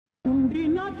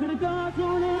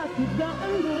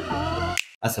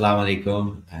अस्सलाम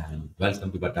वालेकुम and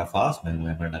welcome to बट्टा फास्ट। मैं हूं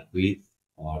इमरान अकवी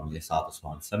और मेरे साथ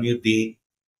उस्मान समीउद्दीन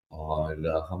और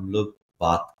हम लोग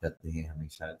बात करते हैं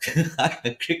हमेशा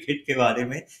क्रिकेट के बारे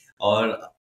में। और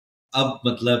अब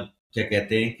मतलब क्या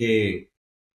कहते हैं कि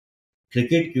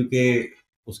क्रिकेट क्योंकि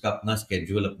उसका अपना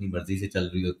स्केड्यूल अपनी मर्जी से चल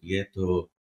रही होती है,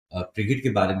 तो क्रिकेट के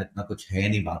बारे में इतना कुछ है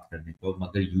नहीं बात करने को,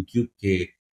 मगर यूट्यूब के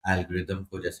एल्गोरिदम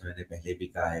को, जैसे मैंने पहले भी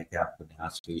कहा है, कि आपको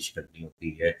न्याज पेश करनी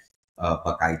होती है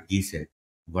बाकायदगी से,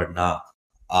 वरना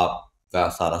आपका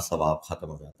सारा सवाब खत्म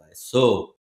हो जाता है। सो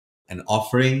an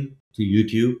offering to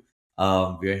YouTube,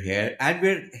 we are here and we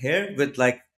are here with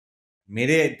like,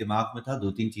 मेरे दिमाग में था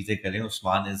दो तीन चीजें करें,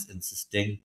 Usman is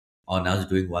insisting on us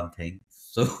doing one thing,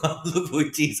 सो हम लोग वही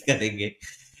चीज करेंगे।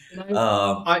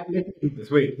 let me do this.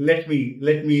 Wait,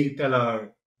 let me tell our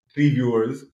three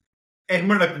viewers.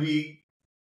 Ahmad अकवी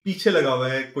पीछे लगा हुआ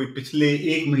है कोई पिछले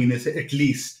एक महीने से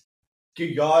एटलीस्ट कि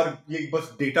यार ये बस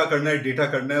डेटा करना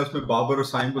है, उसमें बाबर और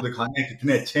साइम को दिखाना है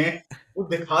कितने अच्छे हैं। वो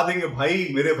दिखा देंगे भाई,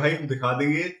 मेरे भाई हम दिखा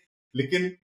देंगे। लेकिन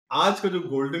आज का जो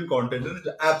गोल्डन कंटेंट है,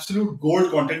 जो एब्सोल्यूट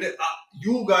गोल्ड कंटेंट है,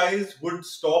 you guys would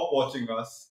stop watching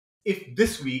us if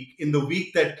this week, in the week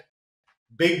that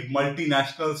big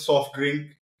multinational soft drink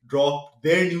dropped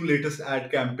their new latest ad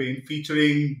campaign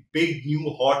featuring big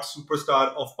new hot superstar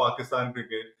of Pakistan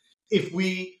cricket. If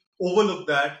we overlook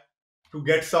that to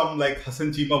get some like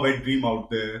Hassan Chima wet dream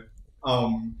out there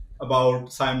about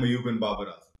Saim Mayub and Babar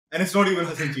Azhar. And it's not even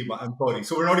Hassan Chima, I'm sorry.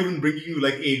 So we're not even bringing you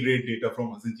like A-grade data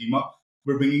from Hassan Chima.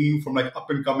 We're bringing you from like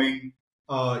up-and-coming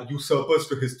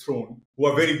usurpers to his throne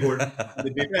who are very good. And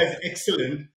the data is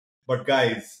excellent. But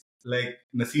guys, like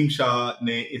Naseem Shah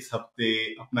ने इस हफ्ते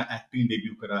अपना acting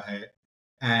debut करा है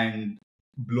and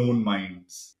blown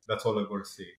minds. That's all I've got to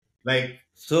say. Like,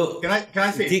 so can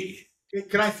I say?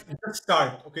 Can I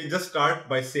just start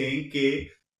by saying कि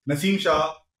नसीम शाह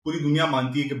पूरी दुनिया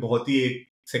मानती है कि बहुत ही एक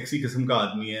सेक्सी किस्म का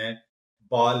आदमी है,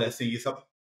 बाल ऐसे ये सब.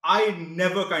 I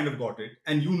never kind of got it,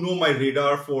 and you know my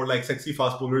radar for like sexy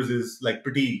fast bowlers is like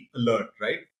pretty alert,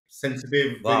 right?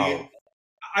 Sensitive, wow. very.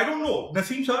 I don't know.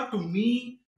 Naseem Shah to me,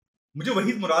 मुझे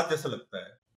वहीद मुराद जैसा लगता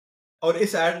है, और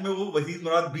इस add में वो वहीद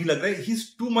मुराद भी लग रहा है. He is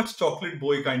too much chocolate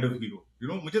boy kind of hero, you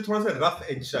know. मुझे थोड़ा सा रफ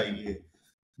एज चाहिए,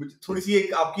 मुझे थोड़ी सी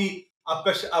एक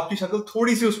आपकी शक्ल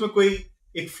थोड़ी सी उसमें कोई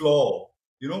एक फ्लॉ,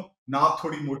 यू नो. नाक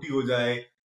थोड़ी मोटी हो जाए,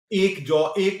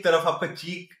 एक तरफ आपका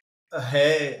चीक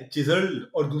है चिजल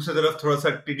और दूसरी तरफ थोड़ा सा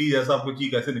टिडी जैसा आपको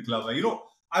चीक ऐसे निकला हुआ है, you know.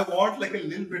 I want like a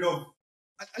little bit of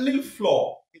a little flaw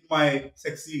in my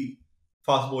sexy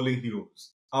fast bowling heroes.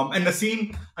 And Naseem,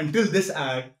 until this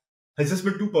ad, has just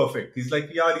been too perfect. He's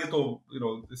like, यार ये तो, you know,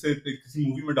 इसे किसी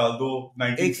movie में डाल दो.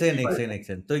 एक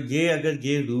second, तो ये अगर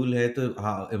ये रूल है तो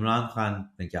हाँ, इमरान खान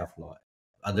में क्या फ्लॉ है?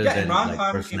 Other yeah, than like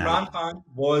personality. Imran Khan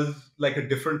was like a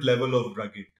different level of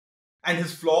rugged, and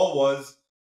his flaw was.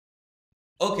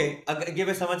 Okay, ये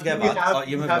मैं समझ गया बात, और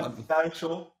ये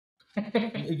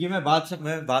मैं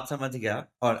बात समझ गया,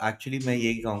 और एक्चुअली मैं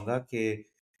यही कहूँगा कि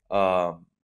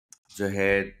जो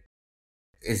है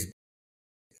इस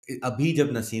अभी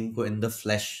जब नसीम को इन द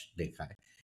फ्लैश देखा है,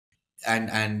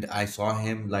 and I saw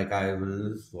him like I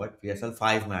was PSL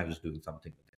 5 में I was doing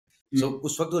something with it. So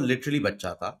उस वक्त वो literally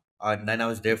बच्चा था, and then I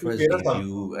was there for his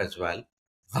debut as well.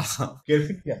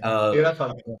 13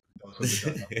 साल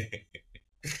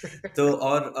तो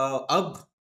और अब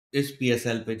इस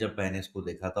PSL पे जब मैंने इसको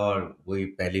देखा था, और वही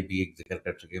पहले भी एक जिक्र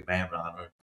कर चुके, मैं इमरान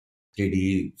और केडी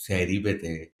सहरी पे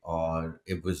थे, और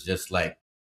it was just like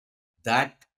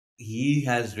that he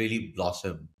has really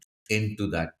blossomed into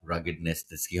that ruggedness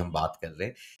जिसकी हम बात कर रहे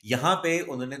हैं. यहाँ पे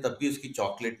उन्होंने तब भी उसकी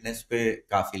चॉकलेटनेस पे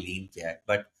काफी लीन किया है,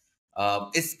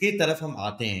 बट इसकी तरफ हम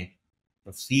आते हैं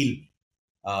तफसील.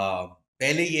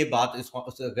 पहले ये बात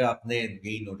अगर आपने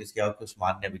यही नोटिस किया हो कि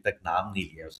उस्मान ने अभी तक नाम नहीं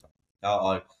लिया उसका,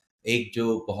 और एक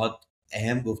जो बहुत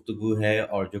अहम गुफ्तगू है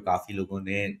और जो काफी लोगों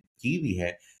ने की भी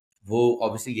है, वो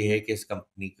ऑब्वियसली ये है कि इस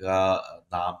कंपनी का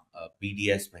नाम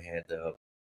BDS में है, the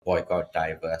boycott,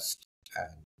 divest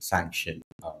and sanction.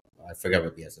 I forget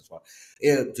what the SS was.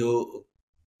 जो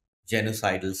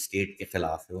जेनोसाइडल स्टेट के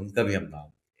खिलाफ है, उनका भी हम नाम.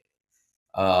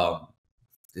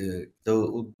 तो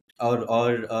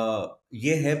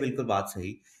ये है बिल्कुल बात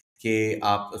सही कि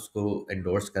आप उसको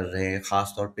एंडोर्स कर रहे हैं,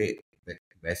 खास तौर पे.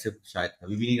 वैसे शायद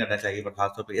कभी भी नहीं करना चाहिए, पर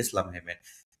खास तौर पे इस लम्हे में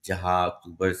जहां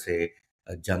अक्टूबर से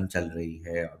जंग चल रही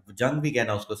है, और जंग भी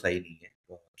कहना उसको सही नहीं है,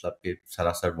 तो मतलब कि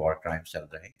सरासर वॉर क्राइम्स चल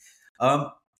रहे हैं.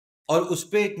 और उस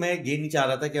पे मैं ये नहीं चाह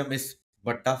रहा था कि हम इस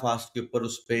बट्टा फास्ट के ऊपर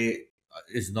उस पे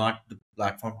is not the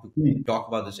platform to talk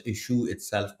about this issue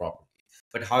itself properly,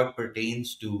 but how it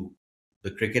pertains to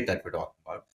the cricket that we're talking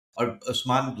about. और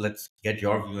Usman, let's get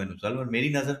your view and well. और मेरी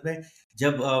नज़र में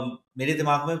जब मेरे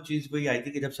दिमाग में चीज़ वही आई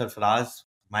थी कि जब सरफराज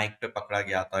माइक पे पकड़ा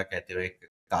गया था कहते हुए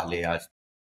काले आज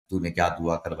तूने क्या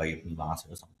दुआ करवाई अपनी माँ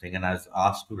से something, and I was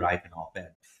asked to right N op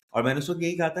add. और मैंने उसको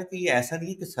यही कहा था कि ये ऐसा नहीं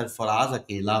है कि सरफराज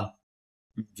अकेला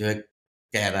जो है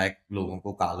कह रहा है लोगों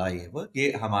को काला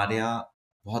ये हमारे यहाँ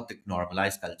बहुत एक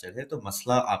नॉर्मलाइज कल्चर है, तो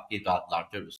मसला आपके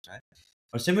लार्जर उसका है।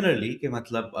 और सिमिलरली कि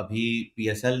मतलब अभी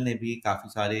पीएसएल ने भी काफ़ी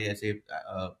सारे ऐसे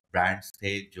ब्रांड्स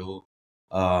थे जो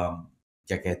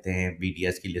क्या कहते हैं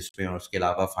बीडीएस की लिस्ट में, और उसके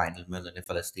अलावा फाइनल में उन्होंने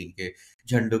फ़लस्तीन के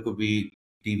झंडों को भी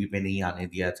टीवी पे नहीं आने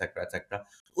दिया, एक्सेट्रा एक्सेट्रा।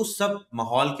 उस सब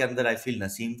माहौल के अंदर आई फील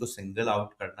नसीम को सिंगल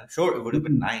आउट करना, sure it would have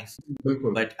been nice,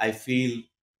 बिल्कुल। बट आई फील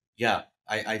या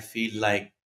I feel like,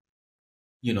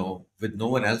 with no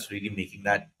one else really making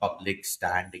that public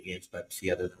stand against Pepsi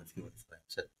other than a few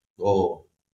influencers. Oh,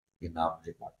 ये नाम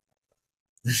मुझे याद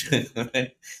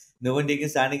no one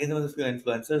taking stand against a few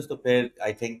influencers, तो फिर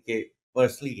I think कि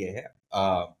personally ये है,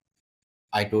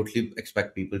 I totally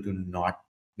expect people to not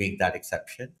make that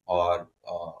exception, और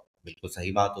बिल्कुल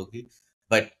सही बात होगी,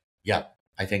 but yeah,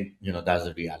 I think that's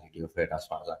the reality of it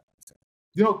as far as I'm concerned.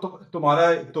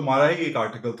 तुम्हारा तुम्हारा ही एक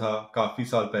आर्टिकल था काफी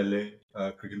साल पहले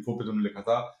क्रिकेट इन्फो पे तुमने लिखा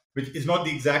था, which is not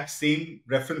the exact same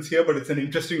reference here, but it's an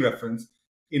interesting reference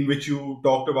in which you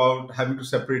talked about having to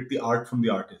separate the art from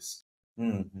the artist.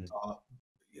 Mm-hmm.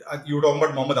 You were talking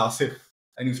about Mohammad Asif,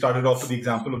 and you started off with the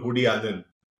example of Woody Allen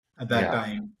at that Yeah,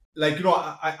 time. Like,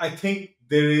 I think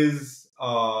there is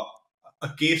a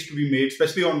case to be made,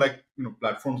 especially on like,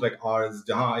 platforms like ours,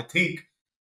 jahan I think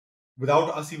without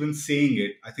us even saying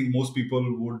it, I think most people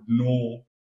would know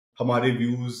हमारे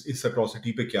views इस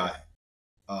atrocity पे क्या है,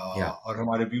 yeah, और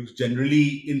हमारे views generally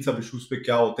इन सब issues पे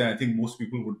क्या होते हैं. I think most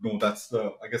people would know.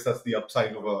 I guess that's the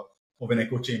upside of an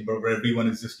echo chamber where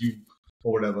everyone is just you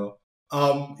or whatever.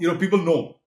 People know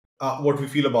what we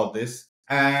feel about this,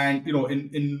 and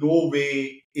in no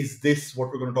way is this what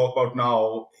we're going to talk about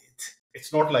now.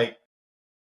 It's not like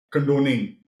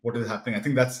condoning what is happening. I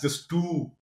think that's just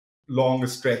too long a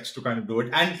stretch to kind of do it.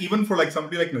 And even for like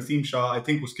somebody like Naseem Shah, I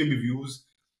think uske bhi views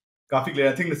काफी clear.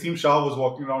 I think Naseem Shah was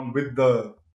walking around with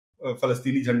the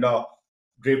Palestini jhanda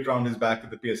draped around his back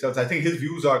at the PSL. So I think his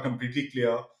views are completely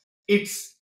clear.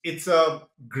 It's a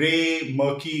gray,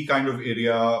 murky kind of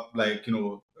area, like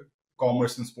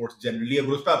commerce and sports generally.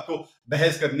 अगर उस पर आपको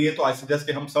बहस करनी है तो I suggest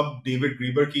कि हम सब डेविड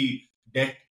ग्रीबर की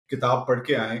डेट किताब पढ़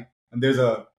के आए. And there's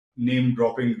a name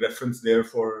dropping reference there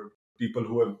for people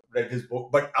who have read his book.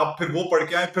 But अब फिर वो पढ़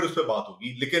के आए फिर उस पर बात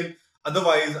होगी. लेकिन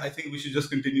otherwise, I think we should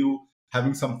just continue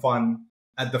having some fun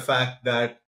at the fact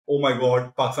that, oh my God,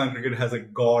 Pakistan cricket has a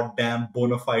goddamn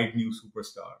bona fide new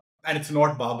superstar. And it's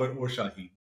not Babar or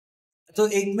Shaheen. तो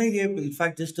एक में ये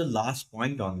in fact just last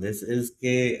point on this is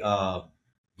के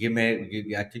ये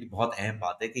actually बहुत अहम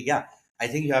बात है कि या I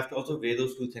think you have to also way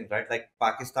those two things, right? Like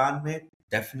Pakistan में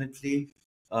डेफिनेटली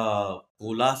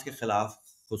कोलास के खिलाफ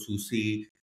खुसूसी,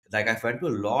 like I went to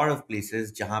a lot of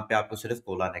places जहां पे आपको सिर्फ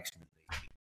कोला नेक्स्ट मिल रही थी,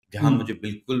 जहां मुझे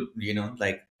बिल्कुल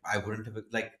like I wouldn't have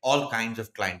like all kinds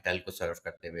of clientele को सर्व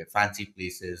करते हुए fancy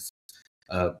places,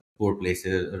 poor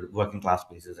places, working class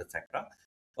places, etc.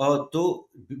 तो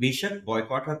बेशक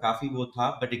बॉयकॉट का काफी वो था,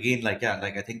 but again like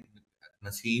I think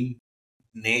Naseem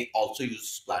ने also used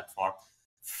this platform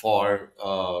for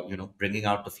bringing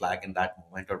out the flag in that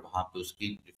moment, और वहां पे उसकी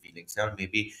feelings है, और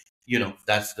maybe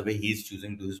that's the way he's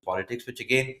choosing to do his politics, which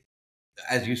again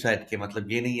as you said कि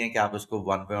मतलब ये नहीं है कि आप उसको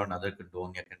one way or another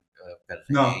condone या कर रहे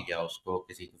हैं No. या उसको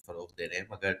किसी को फरोग दे रहे हैं,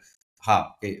 मगर हाँ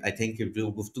आई थिंक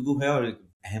जो गुफ्तगू है और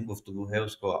अहम गुफ्तगू है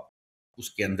उसको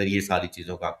उसके अंदर ये सारी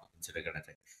चीजों का आपको कंसिडर करना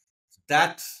चाहिए.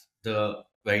 That's the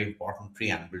very important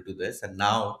preamble to this, and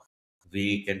now we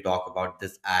can talk about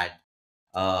this ad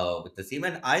with the theme.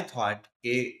 And I thought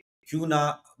कि क्यों ना,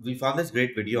 we found this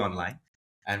great video online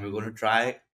and we're going to try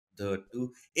the two.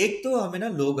 एक तो हमें ना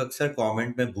लोग अक्सर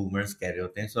comment में बूमर्स कह रहे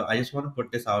होते हैं, so I just want to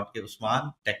put this out कि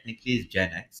Usman technically is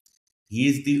Gen X. He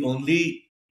is the only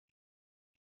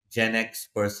Gen X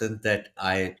person that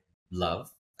I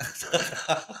love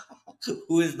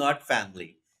who is not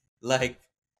family. Like,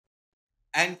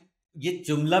 and ये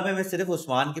जुमला में मैं सिर्फ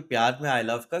उस्मान के प्यार में आई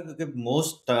लव का, क्योंकि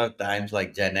most times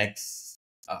like gen x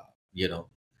you know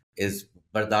is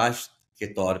बर्दाश्त के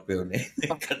तौर पे उन्हें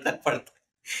करना पड़ता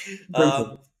है.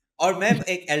 बिल्कुल. और मैं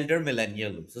एक एल्डर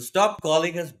मिलेनियल हूँ, so stop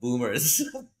calling us boomers,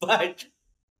 but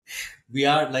we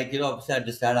are like अब से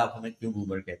अंडरस्टैंड आप हमें क्यों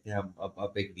बूमर कहते हैं. हम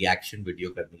अब एक रिएक्शन वीडियो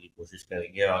करने की कोशिश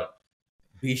करेंगे, और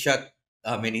बेशक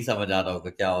हमें नहीं समझ आ रहा होगा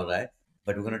क्या हो रहा है,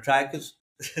 but we're gonna try because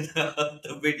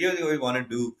the video that we want to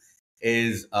do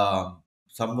is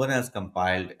someone has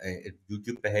compiled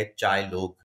YouTube पे है चाय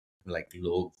लोग, like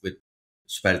log with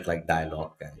felt like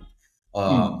dialogue kind.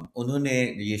 उन्होंने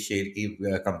ये शेयर की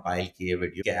कंपाइल किए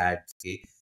वीडियो के एड्स की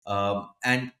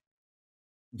and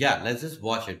yeah, let's just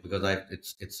watch it because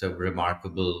it's a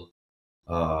remarkable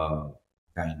uh,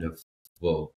 kind of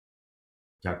well,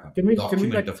 Can we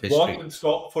document of watch history. and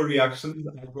stop for reactions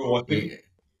as we're watching?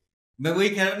 मैं वही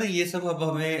कह रहा हूँ ना ये सब अब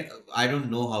हमें I don't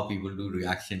know how people do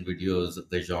reaction videos of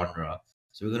the genre,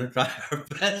 so we're gonna try our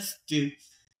best to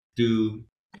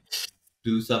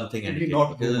do something Maybe entertaining.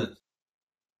 not boomer.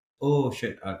 Oh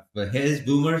shit! But here's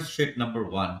boomer shit number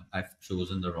 1. I've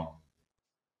chosen the wrong.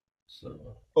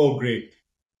 So Oh great!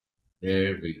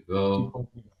 there we go.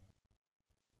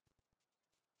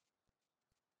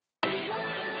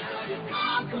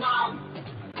 Come on.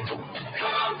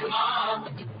 Come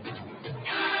on.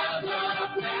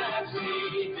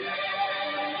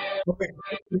 Okay,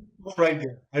 right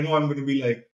there. I know I'm going to be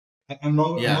like, I'm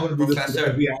not going to do this with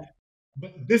every ad,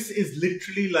 but this is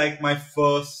literally like my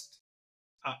first.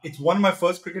 It's one of my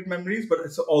first cricket memories, but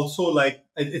it's also like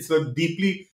it's a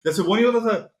deeply. That's a one year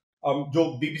that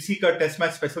जो BBC का test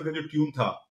match special का जो tune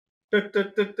था.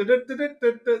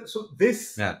 So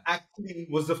this actually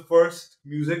was the first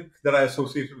music that I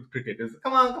associated with cricket. It's,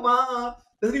 come on,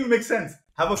 doesn't even make sense.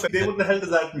 Have a fair day. What the hell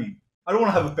does that mean? I don't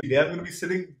want to have a fair day. I'm going to be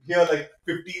sitting here like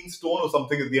 15 stone or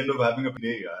something at the end of having a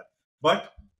day.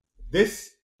 But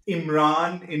this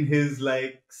Imran in his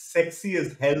like sexy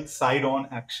as hell side on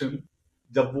action,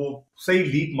 जब वो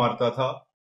सही leap मारता था,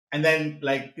 and then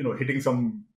like hitting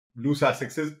some loose ass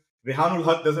sixes. Rehanul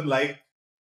Haq doesn't like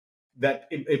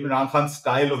that Imran Khan's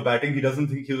style of batting. He doesn't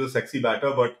think he was a sexy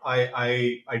batter, but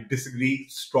I disagree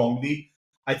strongly.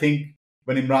 I think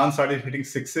when Imran started hitting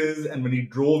sixes and when he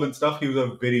drove and stuff, he was a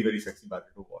very, very sexy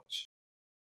batter to watch.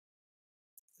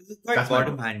 He was quite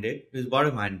bottom-handed. He was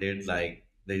bottom-handed, like.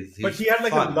 But he had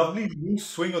like a lovely loose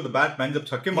swing of the bat, man. जब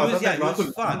छक्के मारता था, it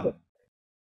was fun.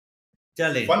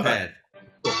 Chale, fair.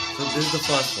 So this is the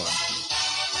first one.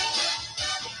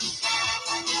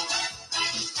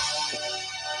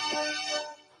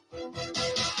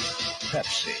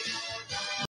 Pepsi.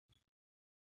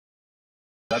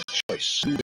 That choice.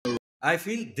 I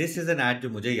feel this is an ad जो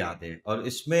मुझे याद है और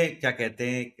इसमें क्या कहते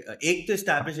हैं एक तो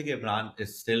एस्टैब्लिश है कि Imran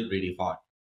is still really hot.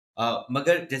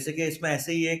 मगर जैसे कि इसमें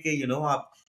ऐसे ही है कि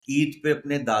आप ईद पे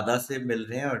अपने दादा से मिल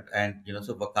रहे हैं and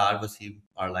so Waqar, Wasim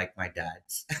are like my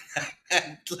dads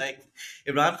and like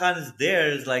Imran Khan is there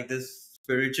is like this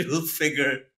spiritual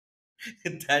figure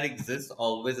that exists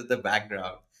always in the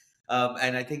background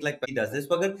and I think like he does this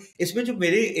मगर इसमें जो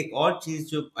मेरे एक और चीज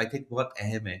जो I think बहुत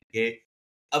अहम है कि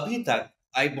अभी तक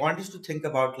I want us to think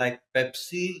about like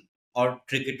Pepsi और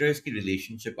cricketers की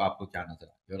relationship आपको क्या नजर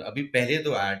आती है और अभी पहले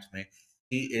दो ads में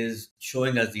he is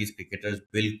showing us these cricketers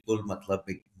बिल्कुल मतलब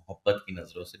एक मोहब्बत की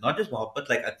नजरों से not just मोहब्बत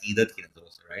like अकीदत की नजरों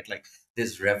से right like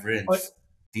this reverence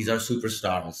these are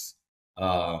superstars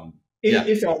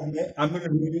इस ad में I'm going to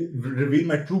reveal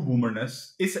my true boomerness.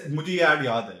 इस मुझे ये ad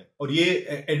याद है और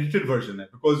ये edited version है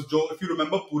because जो if you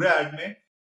remember पूरे ad में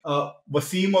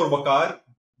वसीम और वकार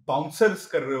bouncers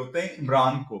कर रहे होते हैं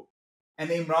इमरान को and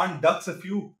Imran ducks a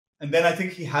few and then I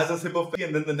think he has a sip of tea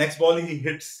and then the next ball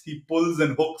he pulls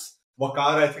and hooks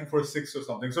Waqar I think for a 6 or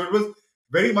something. So it was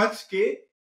very much के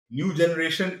new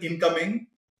generation incoming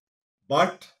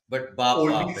but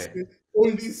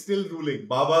oldies still ruling.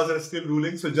 Babas are still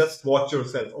ruling, so just watch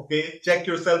yourself, okay? Check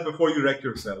yourself before you wreck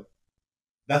yourself.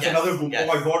 That's another boomer. Oh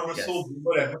my God, we're so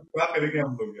boomer.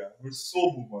 We're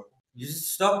so boomer. You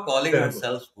just stop calling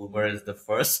ourselves boomer is the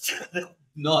first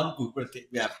non-boomer thing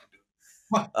we have to do.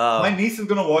 My niece is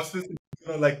going to watch this and she's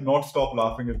going to like not stop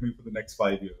laughing at me for the next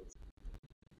 5 years.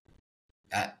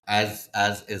 As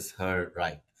is her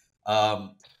right.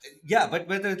 Yeah, but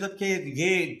मतलब कि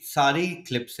ये सारी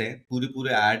clips हैं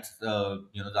पूरे ads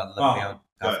ज़्यादा लंबे हैं और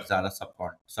काफी ज़्यादा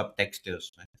sub text है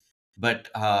उसमें. But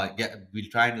yeah, we'll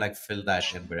try and like fill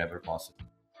that in wherever possible.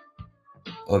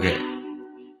 Okay.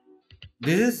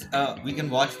 This is we can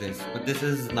watch this, but this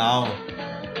is now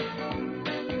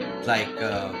like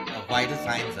a vital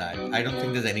signs ad. I don't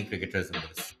think there's any cricketers in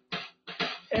this.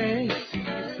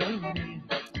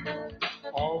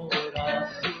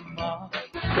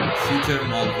 Future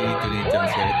Malvi today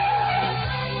Jamshed.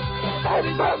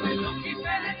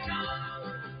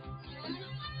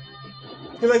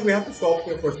 I feel like we have to stop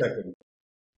here for a second.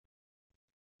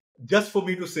 Just for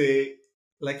me to say,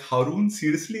 like Haroon,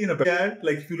 seriously in a ad,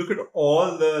 like if you look at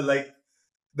all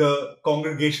the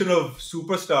congregation of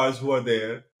superstars who are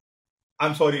there,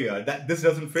 I'm sorry, that this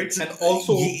doesn't fit. And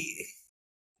also,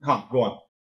 go on.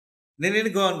 No,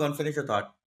 go on, finish your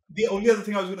thought. The only other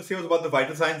thing I was going to say was about the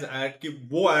Vital Signs ad. कि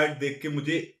वो ad देख के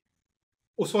मुझे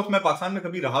उस वक्त मैं पाकिस्तान में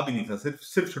कभी रहा भी नहीं था,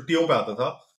 सिर्फ छुट्टियों पे आता था.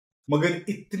 मगर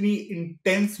इतनी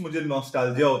इंटेंस मुझे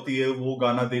नॉस्टैल्जिया होती है वो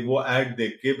गाना देख वो एड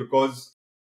देख के because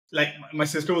like my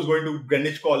sister was going to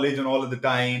Greenwich College and all of the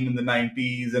time in the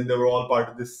 90s and they were all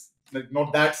part of this like not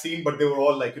that scene but they were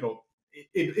all like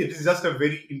it is just a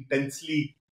very intensely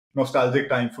nostalgic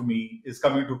time for me is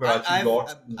coming to I, Karachi I've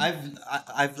lots.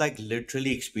 I've like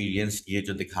literally experienced ये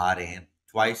जो दिखा रहे हैं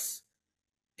twice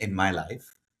in my life.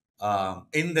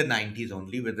 In the 90s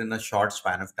only within a short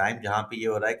span of time जहाँ पे ये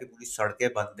हो रहा है कि पूरी सड़कें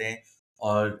बंद हैं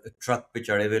और ट्रक पे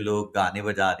चढ़े हुए लोग गाने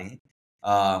बजा रहे हैं.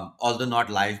 Although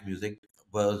not live music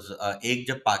was एक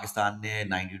जब पाकिस्तान ने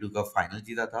 92 का फाइनल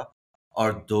जीता था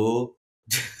और दो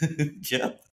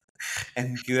जब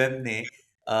एमक्यूएम ने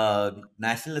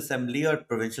नेशनल असेंबली और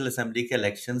प्रोविंशियल असेंबली के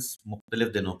इलेक्शंस मुख्तलिफ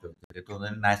दिनों पे होते थे तो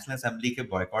उन्होंने नेशनल असेंबली के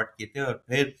बॉयकॉट किए थे और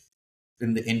फिर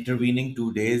इन द इंटरवीनिंग 2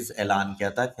 days ऐलान किया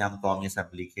था कि हम कौमी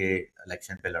असेंबली के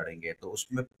इलेक्शन पे लड़ेंगे तो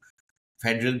उसमें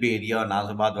फेडरल बे एरिया और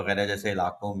नाजाबाद वगैरह जैसे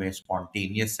इलाकों में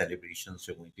स्पॉन्टेनियस सेलिब्रेशन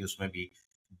जो हुई थी उसमें भी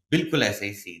बिल्कुल ऐसे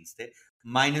ही सीन्स थे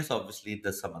माइनस ऑब्वियसली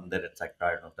द समंदर etcetera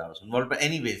I don't know that was involved but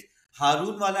anyways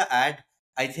हारून वाला एड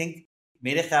आई थिंक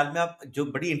मेरे ख्याल में आप जो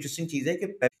बड़ी इंटरेस्टिंग चीज है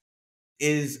कि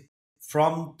is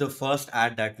from the first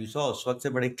ad that we saw उस वक्त से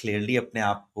बड़े क्लियरली अपने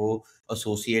आप को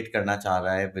एसोसिएट करना चाह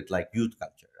रहा है with like youth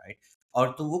culture right और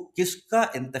तो वो किसका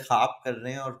इंतखाब कर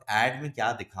रहे हैं और एड में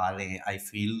क्या दिखा रहे हैं I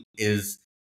feel is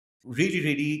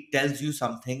really tells you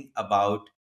something about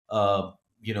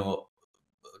you know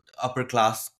upper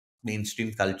class mainstream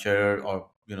culture or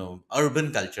urban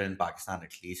culture in Pakistan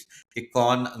at least कि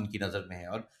कौन उनकी नजर में है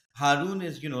और Haroon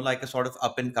is like a sort of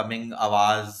up and coming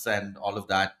Awaz and all of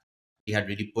that he had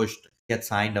really pushed get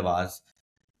signed Awaz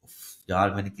उफ,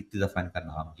 यार मैंने कितनी दफा इनका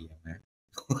नाम लिया मैं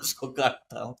उसको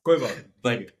काटता हूँ कोई बात नहीं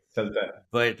but चलता है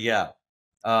but yeah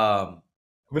um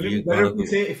will it you be better gotta if we go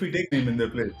say if we take name in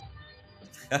their place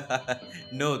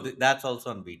no that's also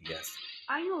on BDS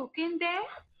Are you okay in there?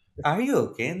 are you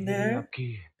okay in there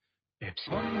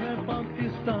हम हैं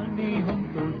पाकिस्तानी हम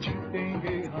तो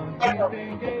जीतेंगे हाँ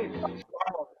जीतेंगे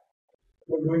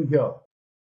we're doing here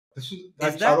this is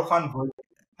that that Shah Rukh Khan version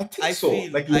I think so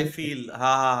I feel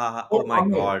ha ha ha ha. Oh my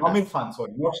god. Amir Khan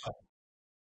sorry not Shah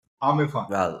Amir Khan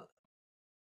Well,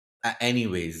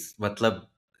 anyways, matlab,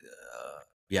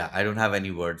 yeah, I don't have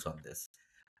any words on this.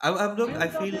 Look, I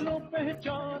feel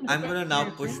I'm gonna now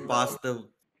push past the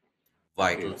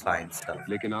vital signs stuff.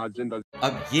 लेकिन आज जिंदा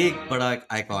अब ये एक बड़ा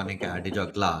iconic add है जो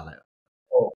अगला आ रहा है.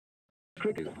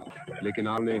 क्रिकेट लेकिन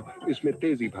आपने इसमें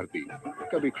तेजी भर दी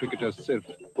कभी क्रिकेटर्स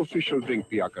सिर्फ ऑफिशियल ड्रिंक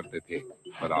पिया करते थे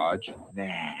पर आज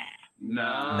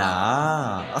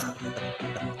Nah.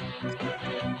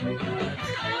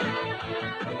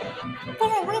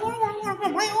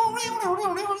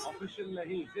 ऑफिशियल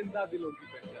नहीं जिंदा दिलों की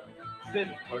पहचान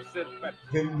सिर्फ और सिर्फ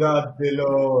Zinda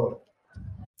Dilo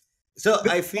So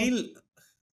I feel,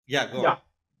 yeah, go on.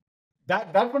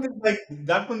 that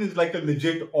one is like a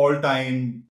legit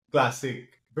all-time classic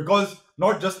because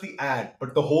not just the ad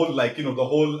but the whole the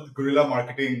whole guerrilla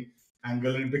marketing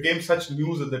angle and it became such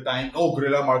news at the time oh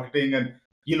guerrilla marketing and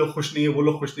ये लोग खुश नहीं है वो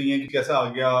लोग खुश नहीं है कि कैसा आ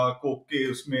गया कोक के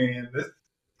उसमें and this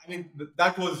I mean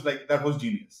that was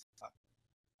genius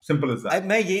simple as that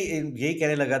मैं यही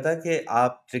कहने लगा था कि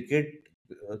आप क्रिकेट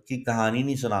की कहानी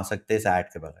नहीं सुना सकते इस एड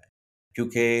के बगैर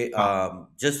क्योंकि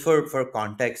जस्ट फॉर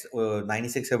कॉन्टेक्स्ट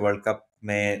 96 के वर्ल्ड कप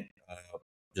में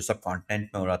जो सब कंटेंट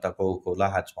में हो रहा था Coca Cola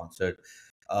had sponsored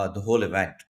the whole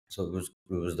event so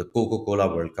it was the Coca-Cola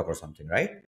World Cup or something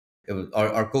right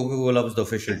or Coca-Cola was the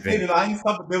official drink Reliance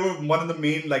Cup they were one of the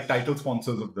main like title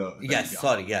sponsors of the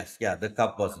yes yeah the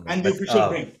cup wasn't and the official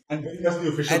drink and that's the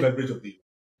official beverage of the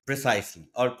precisely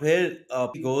और फिर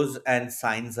he goes and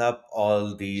signs up all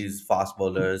these fast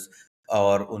bowlers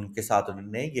और उनके साथ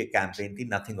उन्होंने ये campaign थी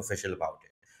nothing official about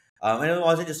it and it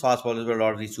wasn't just fast bowlers but a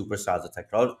lot of these superstars etc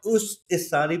और इस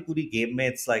सारी पूरी गेम में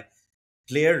it's like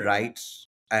player rights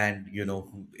and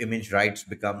image rights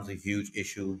becomes a huge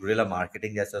issue guerrilla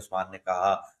marketing जैसे उस्मान ने कहा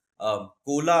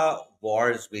cola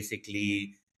wars basically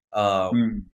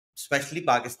especially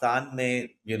Pakistan में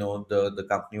the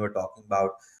company we're talking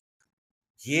about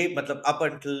ये मतलब up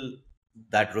until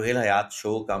that Rohil Hayat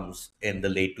show comes in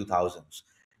the late 2000s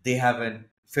they have a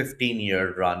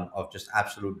 15-year run of just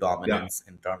absolute dominance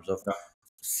in terms of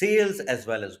sales as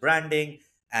well as branding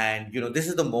and this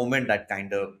is the moment that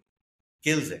kind of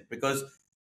kills it because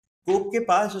Coke के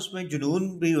पास उसमें जुनून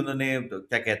भी उन्होंने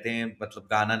क्या कहते हैं मतलब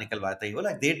गाना निकलवाया था वो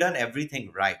like they done everything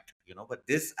right but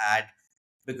this ad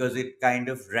because it kind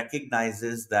of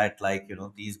recognizes that like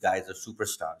these guys are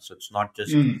superstars so it's not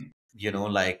just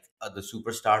like the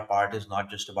superstar part is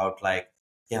not just about like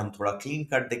कि हम थोड़ा clean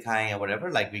cut दिखाएं or whatever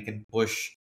like we can push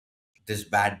this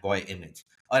bad boy image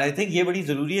और I think ये बड़ी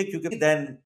जरूरी है क्योंकि then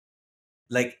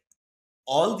like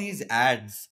all these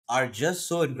ads are just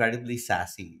so incredibly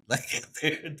sassy. Like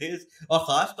there's और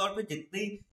खास तौर पे जितनी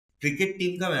क्रिकेट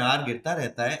टीम का म्यार गिरता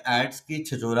रहता है एड्स की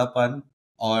छिछोरापन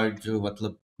और जो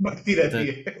मतलब बढ़ती रहती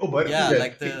the है, उभरती yeah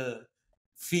like रहती the है।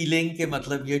 feeling के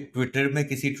मतलब ये ट्विटर में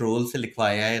किसी ट्रोल से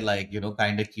लिखवाया है like you know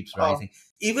kind of keeps हाँ, rising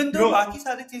even you though know, बाकी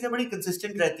सारी चीजें बड़ी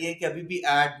consistent रहती हैं कि अभी भी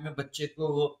एड में बच्चे को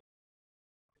वो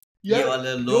ये यार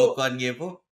वाले जो लोग और ये वो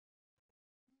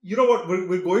you know what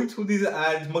we're going through these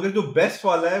ads, मगर जो बेस्ट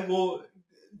वाला है वो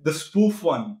the spoof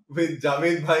one with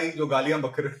Javed भाई जो गालियां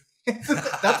बक रहे हैं।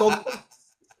 That's also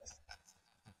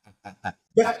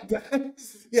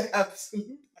yeah,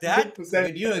 absolutely that 100%।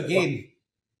 video again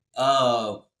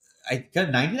uh I think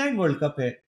 99 World Cup है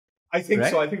I think so.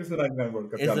 correct I think it's the 99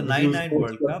 World Cup, is yeah, the because he was 99 coach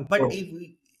World of the Cup, but pro. if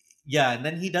yeah, and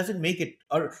then he doesn't make it.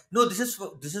 Or no, this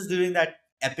is during that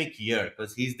epic year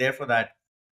because he's there for that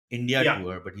India Yeah,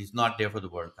 tour, but he's not there for the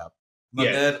World Cup.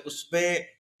 yes. मगर उसपे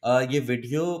ये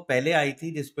video पहले आई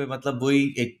थी जिसपे मतलब वही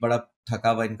एक बड़ा थका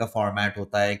हुआ इनका फॉर्मेट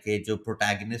होता है कि जो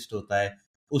प्रोटैगनिस्ट होता है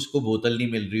उसको बोतल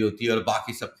नहीं मिल रही होती और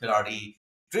बाकी सब खिलाड़ी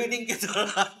ट्रेनिंग के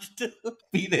दौरान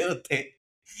पी रहे होते हैं।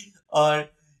 और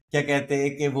क्या कहते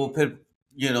हैं कि वो फिर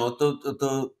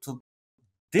तो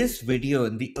this video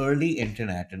in the early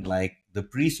internet and like the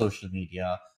pre-social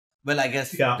media, well, I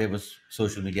guess Yeah. there was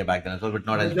social media back then as well, but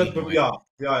not as we Just, know it. yeah,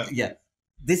 yeah. Yeah.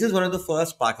 This is one of the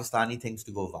first Pakistani things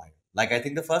to go viral. Like, I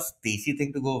think the first Desi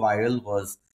thing to go viral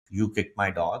was You Kicked My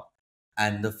Dog.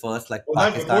 And the first, like, Was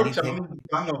that before Pakistani thing.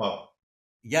 Chand Nawab?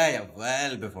 Yeah,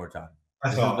 well before Chand. I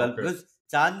This is saw, well, okay. because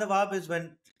Chand Nawab is when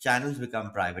channels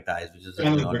become privatized, which is,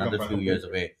 Channels become another few private, years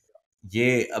okay. away.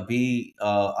 ये अभी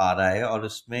आ रहा है और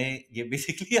उसमें ये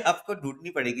basically आपको ढूंढनी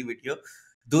पड़ेगी वीडियो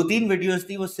 2-3 वीडियोस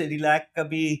थी वो सिरिलैक का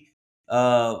भी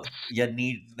या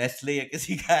नीड नेस्ले या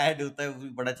किसी का ऐड होता है वो भी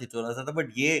बड़ा छिचोरा सा था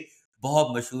बट ये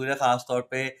बहुत मशहूर है खास तौर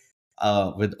पे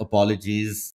with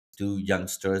apologies to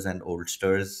youngsters and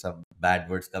oldsters some bad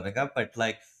words coming up but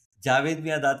like Javed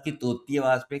my dad की तोती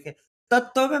आवाज पे के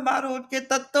तत्तों में मारो उनके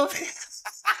तत्तों में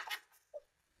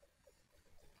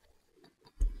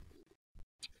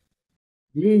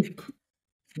Bleep.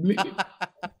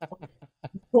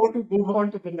 Before to move on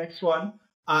to the next one,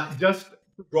 just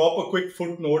to drop a quick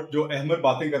footnote, जो अहमद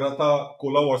बातें कर रहा था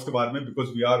कोला वॉर्स के बारे में,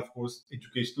 because we are of course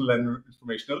educational and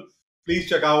informational. Please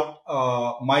check out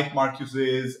Mike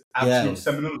Marcuse's absolute yes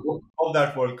seminal book of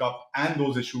that World Cup and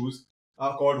those issues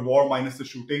called War Minus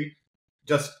the Shooting.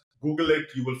 Just Google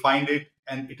it, you will find it,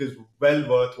 and it is well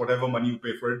worth whatever money you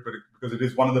pay for it, but because it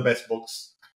is one of the best books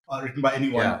written by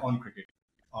anyone Yeah. on cricket.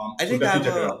 I So think definitely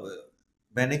check it out.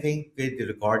 मैंने कहीं पे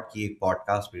record की एक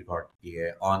podcast record की है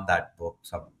on that book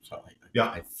some Yeah.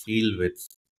 I feel with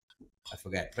I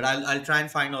forget but I'll try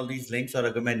and find all these links और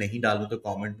अगर मैं नहीं डालूं तो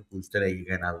कमेंट में पूछते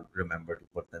रहिएगा and I'll remember to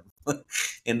put them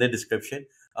in the description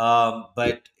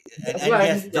but and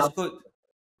yes just go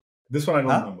This one I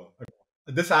don't huh remember.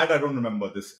 This ad I don't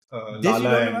remember. This this you Lala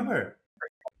don't and remember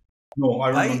no, I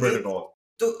don't भाई remember it एक at all.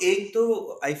 तो एक तो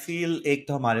I feel एक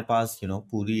तो हमारे पास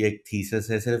पूरी एक थीसिस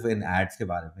है सिर्फ इन एड्स के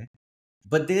बारे में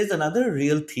but there's another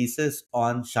real thesis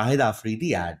on Shahid Afridi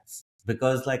ads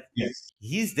because like Yes.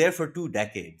 he's there for 2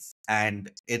 decades and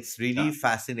it's really Yeah.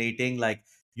 fascinating like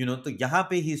तो यहाँ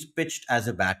पे he's pitched as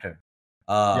a batter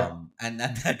Yeah. and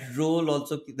that role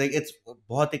also like it's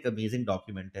बहुत एक amazing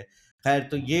document है खैर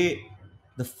तो ये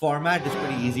the format is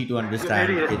pretty easy to understand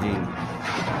कि जी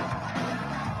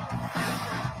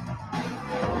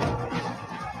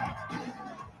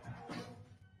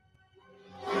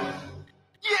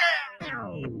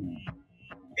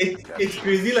It's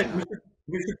crazy. Like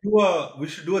we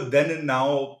should do a then and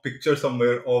now picture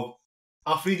somewhere of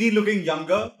Afridi looking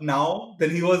younger now than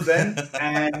he was then,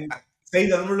 and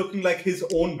Saeed Anwar looking like his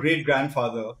own great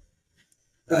grandfather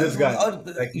to this guy. और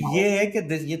Like ये now. है कि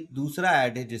ये दूसरा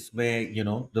ad है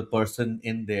जिसमें the person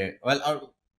in there well or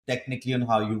technically on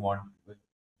how you want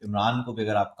Imran को भी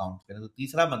अगर आप काउंट करें तो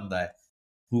तीसरा बंदा है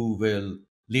who will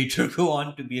later go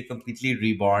on to be a completely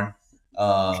reborn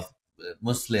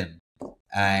Muslim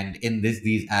and in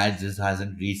these ads this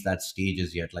hasn't reached that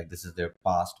stages yet like this is their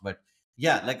past but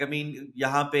yeah like I mean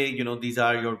यहाँ पे these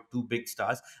are your two big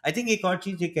stars I think एक और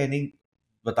चीज ये कहने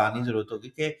बतानी जरूरत होगी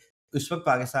कि उस वक्त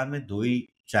पाकिस्तान में 2 ही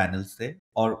चैनल्स थे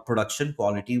और production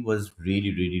quality was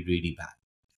really really really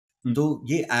bad तो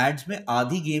ये एड्स में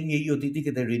आधी गेम यही होती थी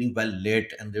कि they really well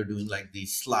lit and they are doing like the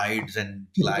slides and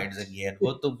ये and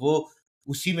वो तो वो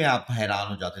उसी में आप हैरान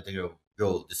हो जाते थे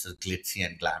yo this is glitzy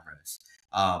and glamorous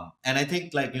and I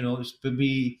think like इस पे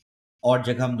भी और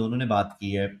जगह हम दोनों ने बात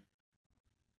की है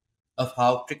of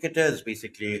how cricketers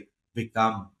basically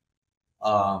become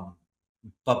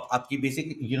आपकी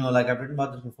basic, like I've written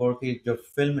about this before, कि your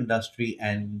film industry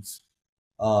ends,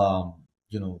 um,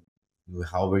 you know,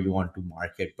 however you want to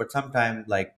market, but sometime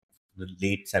like the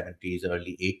late 70s,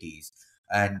 early 80s,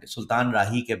 and Sultan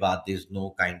Rahi ke baad, there's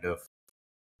no kind of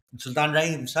Sultan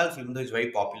Rahi himself, even though he's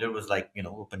very popular, was like,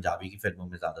 वो पंजाबी की फिल्मों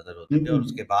में ज़्यादातर होते थे, और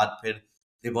उसके बाद फिर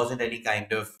there wasn't any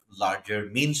kind of larger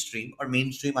mainstream, or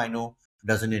mainstream I know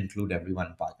doesn't include everyone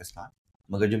in Pakistan.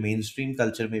 मगर जो mainstream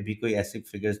culture में भी कोई ऐसी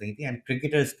figures नहीं थी, and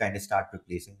cricketers kind of start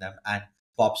replacing them, and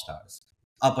pop stars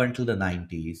up until the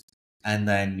 90s, and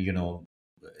then,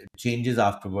 changes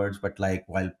afterwards, but like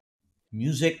while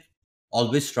music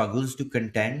always struggles to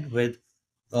contend with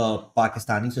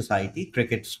Pakistani society.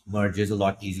 Cricket merges a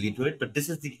lot easily to it. But this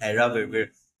is the era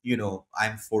where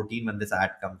I'm 14 when this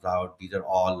ad comes out. These are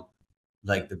all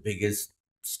like the biggest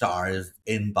stars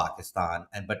in Pakistan.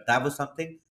 But that was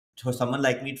something for someone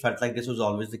like me, it felt like this was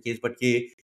always the case. But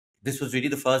this was really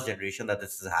the first generation that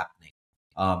this is happening.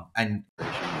 And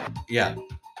yeah.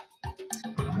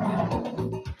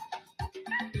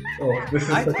 Oh, this is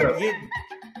I such thought a.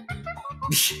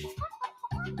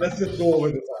 Let's just go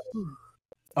over this.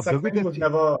 Saqlain was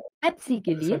never.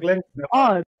 Saqlain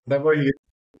never.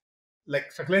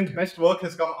 Like Saqlain's best work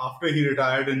has come after he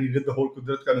retired and he did the whole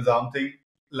Kudrat Ka Nizam thing.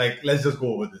 Like, let's just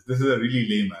go over this. This is a really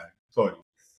lame ad. Sorry.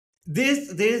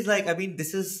 There's like, I mean,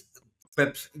 this is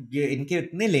ये इनके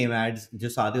इतने लेम ads जो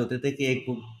सादे होते थे कि एक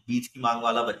बीच की मांग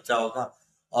वाला बच्चा होगा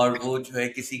और वो जो है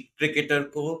किसी क्रिकेटर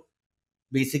को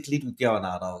बेसिकली क्या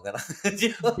बना रहा होगा ना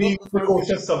Being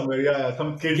precocious somewhere, yeah,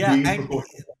 some kid being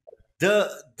precocious.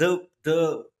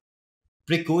 The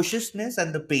precociousness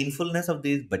and the painfulness of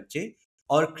these बच्चे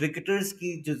और क्रिकेटर्स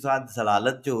की जो साथ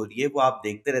जलालत जो हो रही है वो आप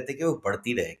देखते रहते कि वो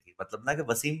बढ़ती रहेगी, मतलब ना कि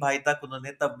वसीम भाई तक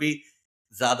उन्होंने तब भी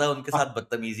ज्यादा उनके साथ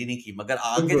बदतमीजी नहीं की, मगर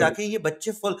आगे जाके ये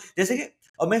बच्चे फुल जैसे कि,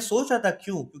 और मैं सोच रहा था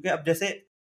क्यों, क्योंकि अब जैसे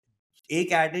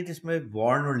एक एड है जिसमें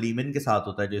वॉर्न और लीमन के साथ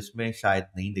होता है जो इसमें शायद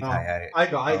नहीं दिखाया है,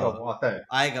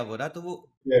 आएगा वो ना, तो वो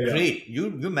great,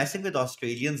 you मैसिंग with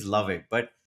Australians love it, but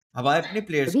हमारे अपने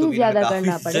प्लेयर्स को भी इन्होंने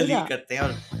काफी जलील करते हैं,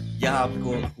 और यहाँ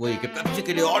आपको वही कि पेप्सी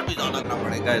के लिए और भी ज्यादा करना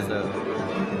पड़ेगा,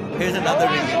 here's another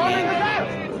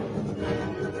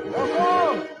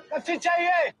पेप्सी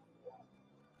चाहिए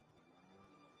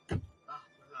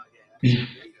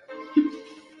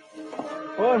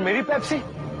और मेरी पेप्सी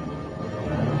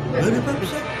Here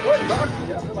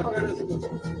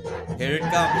it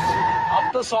comes. अब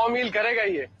तो 100 मील करेगा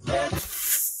ये.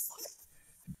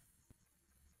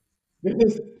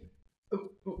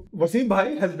 Wasim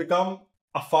bhai has become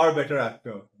a far better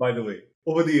actor, by the way,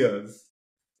 over the years.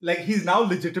 Like, he's now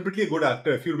legitimately a good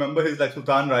actor. If you remember his like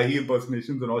Sultan Rahi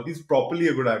impersonations and all, he's properly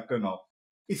a good actor now.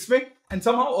 And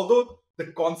somehow, although the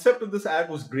concept of this ad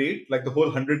was great, like the whole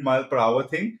 100 mile per hour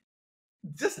thing,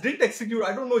 just didn't execute.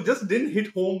 I don't know, just didn't hit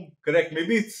home correct.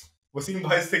 Maybe it's Wasim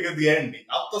bhai's thing at the end.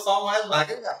 Up to 100 miles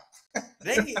भागेगा.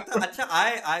 नहीं, अच्छा,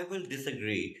 I will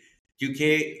disagree.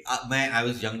 क्योंकि I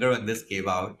was younger when this came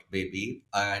out, baby.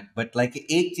 But like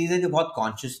एक चीज है जो बहुत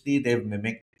consciously they've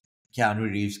mimicked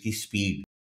Keanu Reeves की Speed,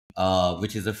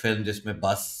 which is a film जिसमें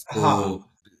बस को,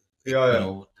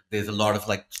 there's a lot of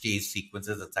like chase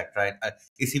sequences, etc.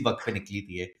 इसी वक्त पे निकली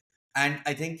थी ये. And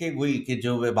I think कि वही कि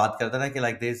जो मैं बात करता ना कि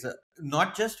like there's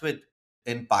not just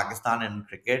in Pakistan and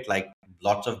cricket, like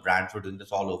lots of brands were doing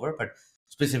this all over, but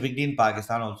specifically in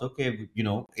Pakistan also कि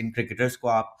in cricketers को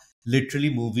आप literally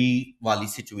movie वाली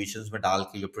situations में डाल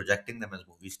के you're projecting them as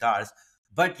movie stars,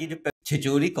 but ये जो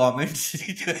छिचोरी comments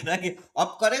जो है ना कि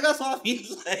अब करेगा 100 मील,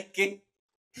 like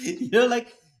like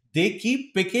they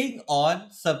keep picking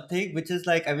on something which is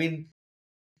like, I mean,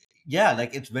 yeah,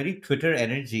 like it's very Twitter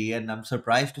energy, and I'm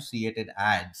surprised to see it in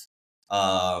ads.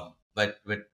 But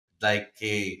like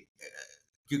कि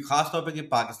खास तौर पे कि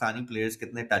पाकिस्तानी players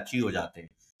कितने touchy हो जाते हैं.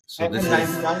 So this is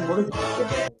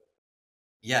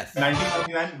yes.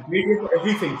 1999 great year for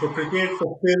everything, for cricket,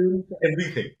 for film, for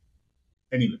everything.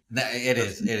 Anyway, it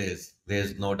is.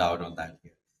 There's no doubt on that.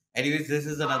 Anyways, this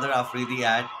is another Afridi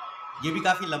ad. ये भी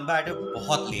काफी लंबा ad है,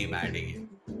 बहुत lame ad है ये.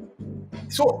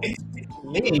 So it's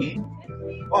lame,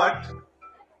 but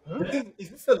is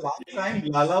this the last time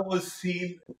Lala was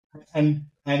seen and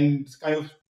kind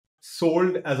of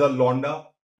sold as a launda?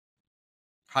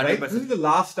 100%. Right? This is the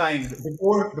last time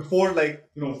before like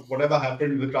whatever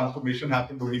happened, the transformation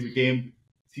happened where he became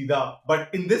Sida.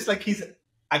 But in this, like, he's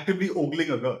actively ogling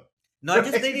a girl. Not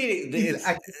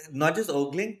just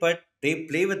ogling, but they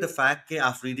play with the fact that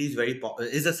Afridi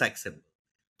is a sex symbol.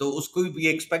 तो उसको भी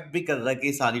expect भी कर रहा है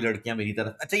कि सारी लड़कियां मेरी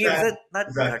तरफ. अच्छा, ये इतना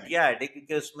घटिया है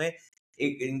क्योंकि उसमें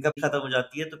एक इनकम खत्म हो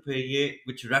जाती है, तो फिर ये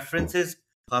कुछ रेफरेंसेस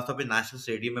खासतौर पे नेशनल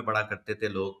स्टेडियम में बड़ा करते थे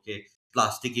लोग के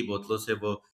प्लास्टिक की बोतलों से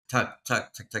वो ठक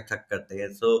ठक ठक ठक ठक करते हैं.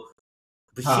 So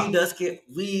but she हाँ does के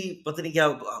we पता नहीं क्या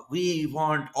we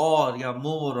want और या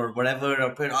more or whatever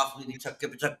और फिर आफरीदी छक्के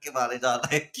पे छक्के मारे जा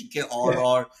रहा है ठीक है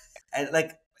और and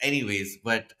like anyways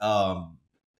but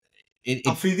it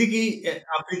Afridi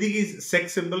की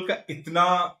सेक्स सिंबल का इतना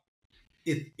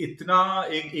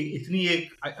इतनी एक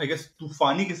आई गेस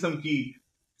तूफानी किस्म की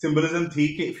सिंबलिज्म थी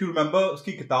कि इफ यू रिमेंबर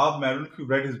उसकी किताब मैं if you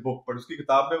read his book पर उसकी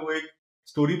किताब में वो एक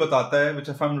स्टोरी बताता है which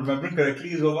if I am remembering correctly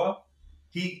is होगा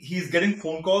he is getting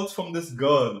phone calls from this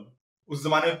girl. उस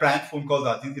जमाने में प्रैंक फोन कॉल्स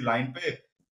आती थी लाइन पे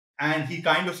and he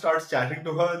kind of starts chatting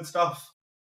to her and stuff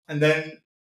and then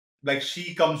like she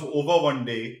comes over one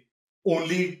day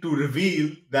only to reveal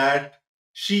that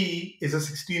she is a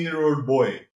 16-year-old boy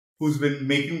who's been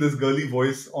making this girly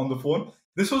voice on the phone.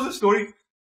 This was a story.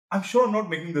 I'm sure I'm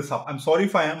not making this up. I'm sorry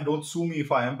if I am. Don't sue me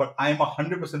if I am. But I'm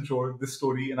 100% sure this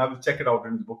story, and I will check it out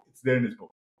in his book. It's there in his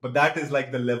book. But that is like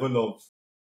the level of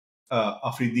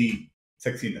Afridi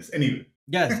sexiness. Anyway.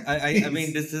 yes I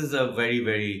mean this is a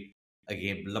very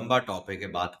again लंबा topic है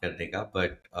बात करने का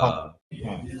but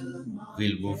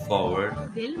we'll move forward.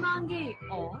 दिल मांगे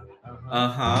और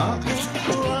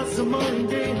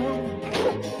आजमाएंगे हम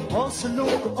हौसलों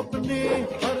को अपने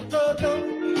हर कदम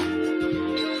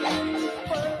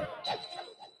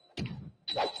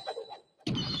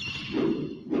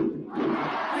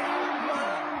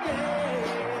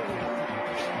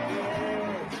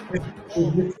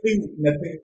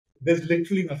There's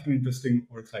literally nothing interesting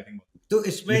or exciting about it. तो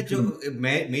इसमें जो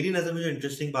मेरी नजर में जो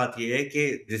इंटरेस्टिंग बात ये है कि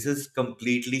this is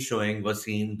completely showing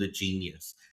Wasim the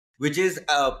genius which is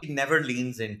never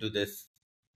leans into this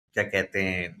क्या कहते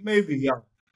हैं maybe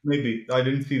I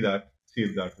didn't see it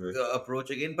that way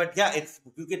approach again but या इट्स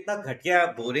क्योंकि इतना घटिया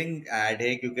बोरिंग एड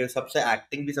है क्योंकि सबसे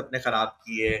एक्टिंग भी सबने खराब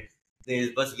की है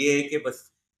बस ये है कि बस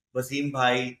वसीम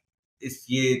भाई इस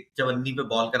ये चवन्नी पे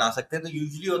बॉल करा सकते हैं तो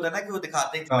यूजुअली होता है ना कि वो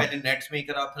दिखाते हैं कि मैंने नेट्स में ही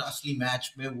करा फिर असली मैच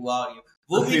में हुआ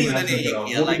वो भी नहीं उन्होंने ये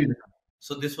किया like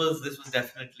so this was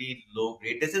definitely low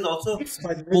grade. This is also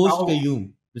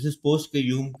post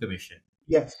Qayyum commission.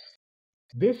 Yes,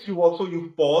 this you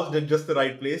paused at just the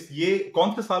right place. ये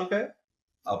कौन से साल का है?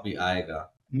 अभी आएगा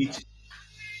नीचे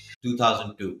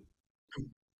 2002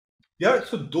 यार.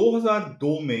 So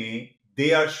 2002 में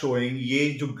they are showing ये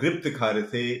जो ग्रिप दिखा रहे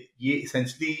थे ये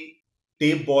essentially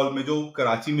टेप बॉल में जो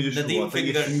कराची में जो शुरू हुआ था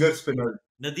ये finger spinner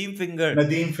Nadeem finger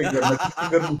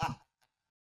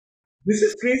This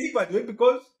is crazy by the way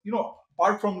because you know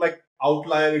apart from like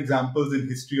outlier examples in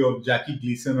history of Jackie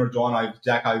Gleason or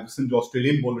Jack Iverson जो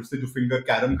ऑस्ट्रेलियन बॉलर थे जो फिंगर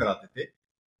कैरम कराते थे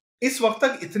इस वक्त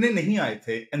तक इतने नहीं आए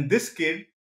थे and this kid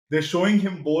they're showing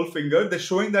him ball finger they're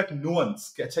showing that nuance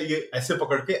कि अच्छा ये ऐसे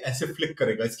पकड़ के ऐसे फ्लिक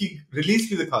करेगा इसकी रिलीज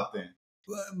भी दिखाते हैं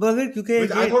मगर क्योंकि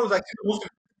I thought was actually the most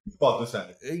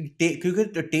क्योंकि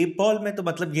टेप बॉल में तो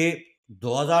मतलब ये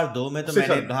 2002 में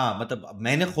तो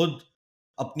मैंने खुद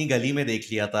अपनी गली में देख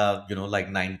लिया था यू नो लाइक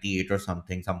 98 और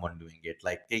something someone doing it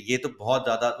like ये तो बहुत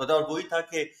ज्यादा मतलब और वही था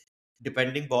कि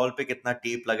डिपेंडिंग बॉल पे कितना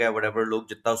टेप लगा है व्हाटएवर लोग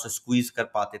जितना उसे स्क्वीज कर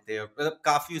पाते थे और मतलब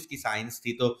काफी उसकी साइंस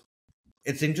थी तो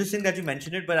it's interesting that you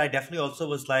mention it but I definitely also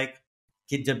was like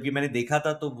कि जब ये मैंने देखा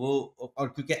था तो वो और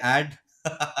क्योंकि एड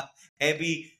है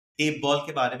भी टेप बॉल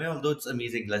के बारे में although it's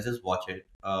amazing let's just watch it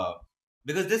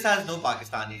because this has no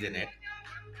Pakistanis in it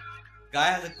guy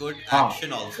has a good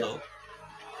action also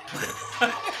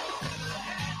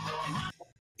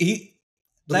he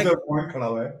like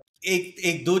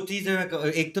एक दो चीजें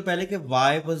एक तो पहले कि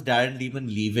why was Darren Lehmann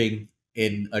leaving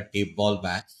in a tape ball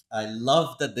match I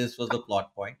love that this was the plot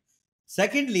point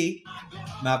secondly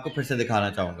मैं आपको फिर से दिखाना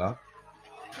चाहूंगा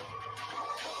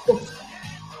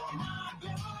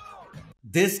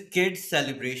this kid's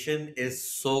celebration is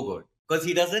so good because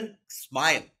he doesn't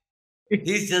smile.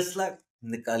 He's just like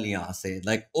nikal yahan se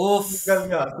like oof.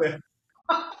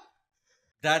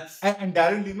 That's and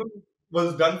Darren Lehmann was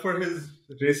done for his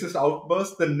racist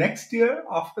outburst the next year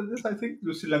after this I think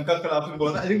जो श्रीलंका के खिलाफ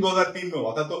बोला था I think 2003 में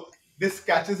हुआ था तो this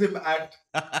catches him at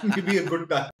maybe a good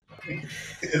time.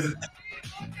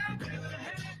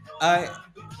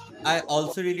 I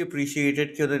also really appreciated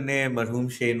कि उन्होंने मरहूम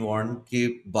शेन वॉर्न के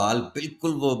बाल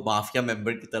बिल्कुल वो माफिया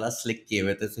मेंबर की तरह स्लिक किए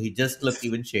हुए थे so he just looked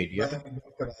even shadier.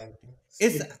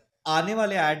 इस आने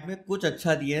वाले एड में कुछ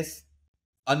अच्छा नहीं है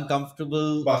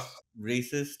uncomfortable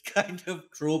racist kind of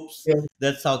tropes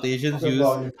that South Asians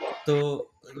use तो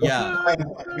yeah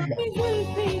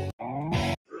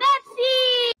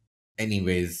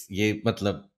anyways ये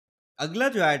मतलब अगला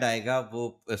जो एड आएगा वो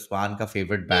उस्मान का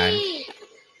favourite band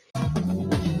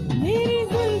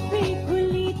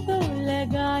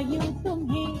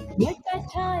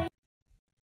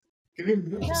Can you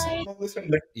listen on this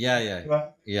one?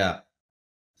 Yeah.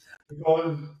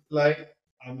 Because like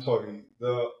I'm sorry.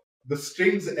 The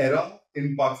strings era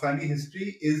in Pakistani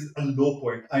history is a low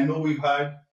point. I know we've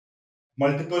had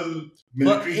multiple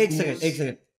military एक coups.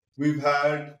 second. We've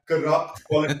had corrupt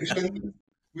politicians.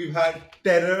 We've had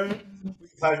terror.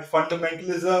 We've had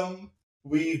fundamentalism.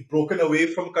 We've broken away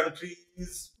from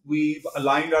countries. We've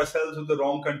aligned ourselves with the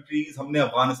wrong countries. हमने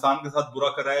अफगानिस्तान के साथ बुरा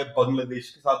करा है, बांग्लादेश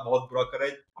के साथ बहुत बुरा करा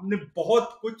है. हमने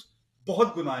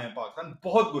बहुत गुनाह है पाकिस्तान,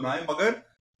 बहुत गुनाह है. मगर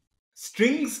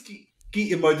स्ट्रिंग्स की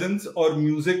इमर्जेंस और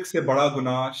म्यूजिक से बड़ा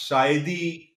गुनाह शायद ही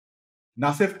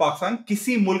ना सिर्फ पाकिस्तान,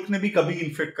 किसी मुल्क ने भी कभी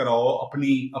इन्फिक्ट करा हो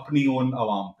अपनी ओन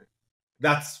अवाम पे.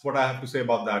 That's what I have to say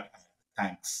about that.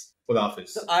 Thanks. Khuda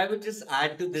Hafiz. So I would just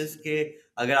add to this कि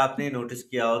अगर आपने notice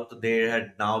किया हो तो there had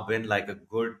now been like a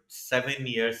good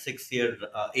 7-year, 6-year,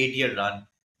 8-year run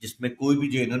जिसमें कोई भी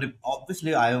जो इन्होंने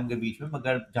obviously आए होंगे बीच में,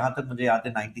 मगर जहां तक मुझे याद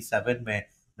है 97 में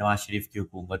नवाज शरीफ की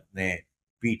हुकूमत ने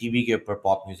पीटीवी के ऊपर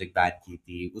पॉप म्यूजिक बैन की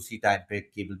थी. उसी टाइम पे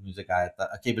केबल म्यूजिक आया था,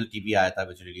 केबल टीवी आया था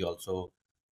which really also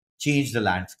changed the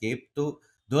landscape. तो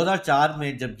 2004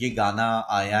 में जब ये गाना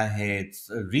आया है, it's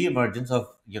a re-emergence of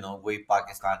वही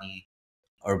Pakistani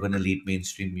urban elite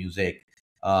mainstream music.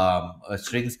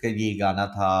 Strings का ये गाना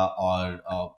था और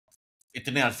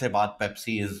इतने अरसे बाद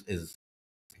पेप्सी इज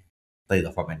कई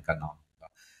दफा मैं इनका नाम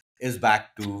is back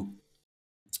to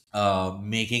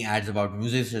making ads about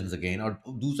musicians again. और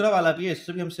दूसरा वाला भी है,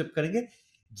 इससे भी हम सिप करेंगे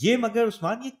ये. मगर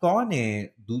उस्मान, ये कौन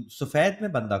है सफेद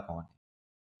में बंदा? कौन है?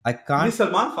 I can't. ये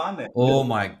सलमान खान है. Oh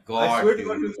my God! I swear to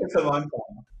God, it's Salman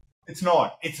Khan.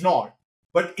 It's not.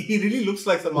 But he really looks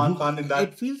like Salman Khan in that.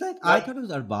 It feels like I thought it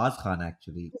was Arbaz Khan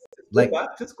actually.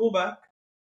 Just go back.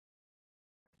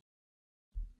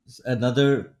 Another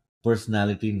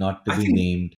personality not to be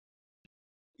named.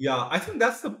 Yeah, I think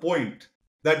that's the point.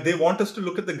 That they want us to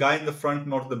look at the guy in the front,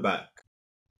 not the back.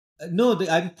 No,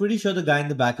 I'm pretty sure the guy in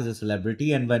the back is a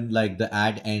celebrity, and when like the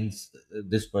ad ends,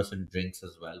 this person drinks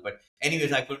as well. But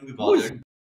anyways, I couldn't be bothered.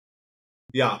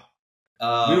 Yeah.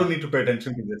 We don't need to pay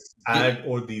attention to this ad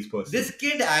or these persons. This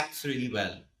kid acts really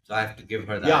well, so I have to give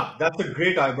her that. Yeah, that's a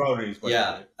great eyebrow raise.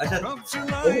 Yeah.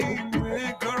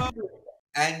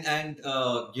 And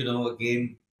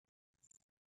again,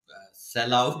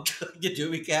 sell out जो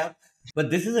भी क्या. But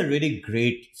this is a really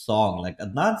great song. Like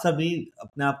Adnan Sami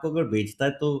अपने आप को अगर बेचता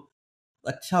है तो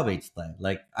अच्छा बेचता है.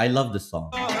 Like I love this song.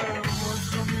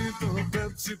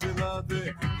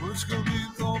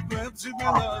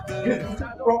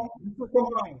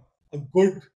 A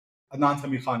good Adnan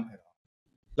Sami Khan era.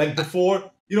 Like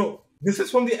before, this is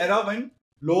from the era when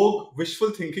लोग wishful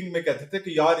thinking में कहते थे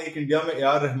कि यार एक इंडिया में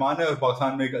ए.आर. रहमान है और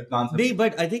पाकिस्तान में एक अदनान समी. नहीं,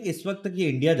 बट आई थिंक इस वक्त तक ये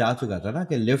इंडिया जा चुका था ना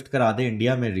कि लिफ्ट करा दे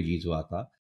इंडिया में रिलीज हुआ था.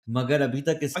 मगर अभी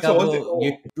तक इसका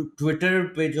ये ट्विटर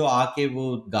पे जो आके वो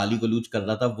गाली गलूज कर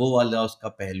रहा था, वो वाला उसका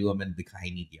पहलू हमें दिखाई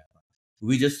नहीं दिया था.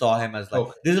 We just saw him as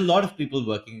like there's a lot of people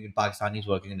working in Pakistanis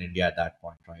working in India at that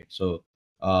point, right? So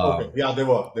yeah, they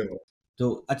were.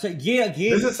 So अच्छा, ये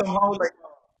again this is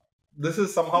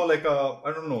somehow like a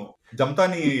I don't know, जमता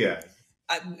नहीं है ये.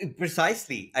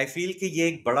 Precisely, I feel कि ये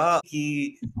एक बड़ा कि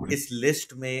इस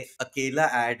लिस्ट में अकेला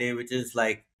एड है which is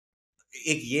like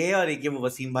एक ये और एक ये वो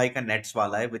वसीम भाई का नेट्स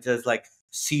वाला है which is like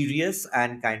serious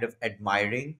and kind of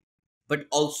admiring, but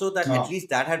also that at least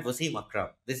that had Wasim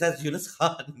Akram. This has Younis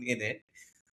Khan in it,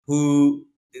 who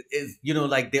is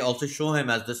like they also show him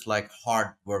as this like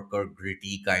hard worker,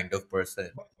 gritty kind of person.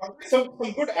 Some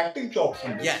good acting chops.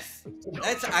 Yes,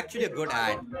 that's actually a good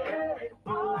ad.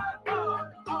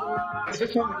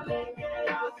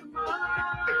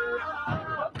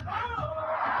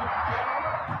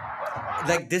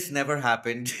 Like this never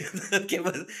happened.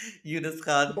 Younis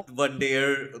Khan, one day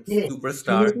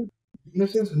superstar.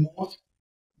 Younis's most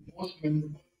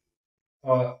memorable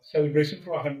celebration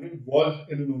for 100 was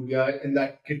in India in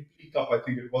that Kitty Cup. I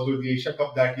think it was with the Asia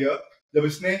Cup that year. जब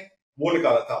इसने वो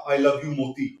निकाला था, I love you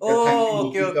Moti. Oh,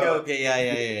 okay,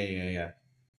 yeah.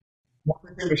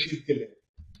 Moti के मशीद के लिए.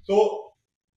 So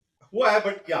हुआ है,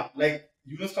 but yeah, like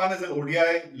Younis Khan as an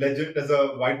ODI legend, as a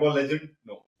white ball legend,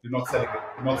 no. You're not selling it.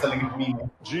 You're not selling it to me.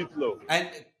 Jeet low. And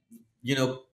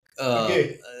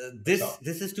this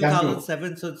is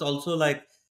 2007, so it's also like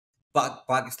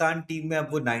Pakistan team में अब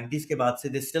वो 90s के बाद से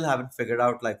they still haven't figured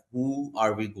out like who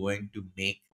are we going to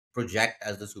project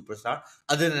as the superstar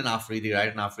other than Afridi,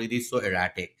 right? And Afridi is so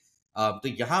erratic. तो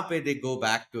यहाँ पे they go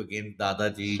back to again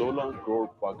दादाजी. 16 करोड़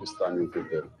पाकिस्तानी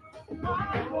थे.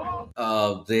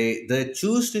 They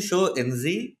choose to show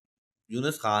Inzi,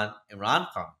 Younis Khan, Imran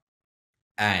Khan,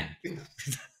 and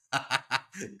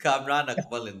Kamran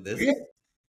Akmal in this.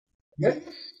 यार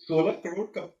 16 करोड़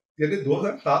का यार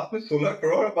 2007 में 16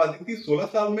 करोड़ आबादी थी. 16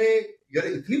 साल में यार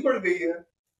इतनी बढ़ गई है.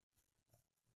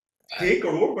 6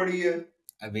 करोड़ बढ़ी है.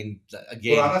 I mean, पुराना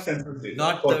again, census data.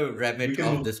 not Sorry. the We remit can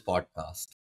of move. this podcast.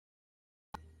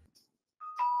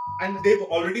 And they've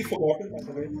already forgotten by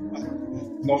the way.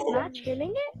 Not forgotten. Match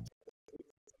खेलेंगे?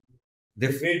 The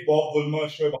This, great Bob Woolmer,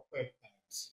 Shoaib Akhtar.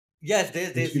 yes,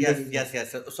 Which people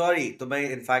yes. Sorry, to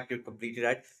me, in fact, you're completely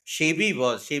right.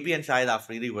 Shabi and Shahid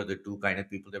Afridi were the two kind of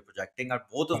people they're projecting, and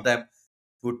both of them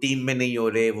वो team में नहीं हो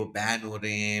रहे, वो ban हो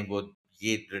रहे हैं, वो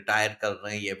ये रिटायर कर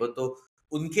रहे हैं, ये वो तो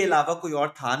उनके अलावा कोई और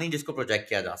था नहीं जिसको प्रोजेक्ट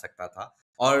किया जा सकता था।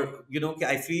 और कि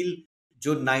आई फील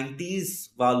जो 90s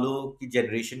वालों की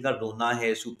जनरेशन का रोना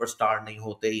है सुपरस्टार नहीं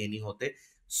होते, ये नहीं होते,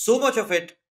 so much of it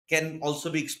can also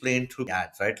be explained through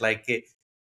ads, right? Like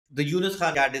the Younis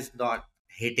Khan ad is not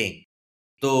hitting,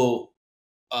 तो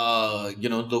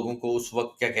लोगों को उस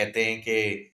वक्त क्या कहते हैं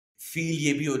कि फील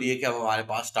ये भी हो रही है कि अब हमारे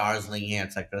पास स्टार्स नहीं है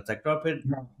एटसेट्रा एटसेट्रा। और फिर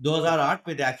 2008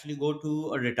 में they actually go to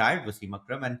a retired Wasim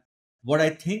Akram and what I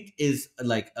think is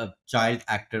like a child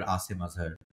actor Asim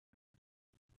Azhar.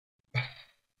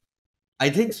 I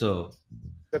think so.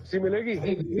 Pepsi मिलेगी?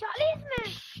 40 में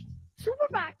सुपर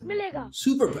पैक मिलेगा।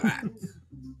 Super pack.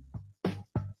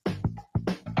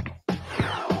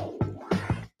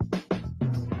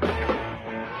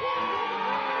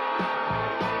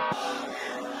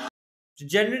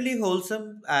 Generally wholesome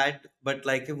add, but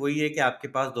like वही है कि आपके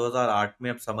पास 2008 में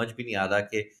अब समझ भी नहीं आ रहा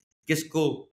कि किसको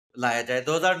लाया जाए।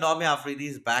 2009 में आफरीदी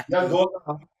इज बैक।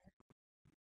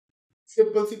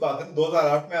 सिंपल सी बात है,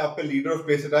 2008 में आपका leader of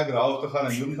pace attack Rao Khan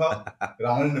Anjum था,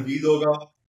 राना नवीद होगा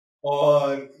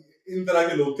और इन तरह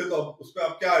के लोग थे, तो अब उसमें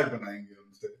आप क्या ऐड बनाएंगे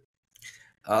उनसे?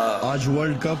 आज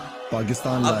वर्ल्ड कप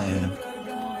पाकिस्तान लाए हैं।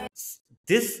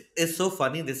 This is so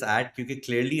funny this ad, क्योंकि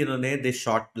क्लियरली इन्होंने दिस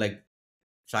शॉट लाइक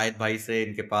शायद भाई से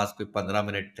इनके पास कोई 15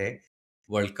 मिनट थे,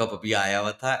 वर्ल्ड कप अभी आया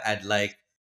हुआ था, and like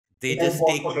they just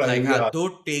take like 2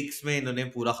 takes में इन्होंने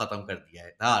पूरा खत्म कर दिया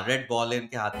है। हाँ, रेड बॉल है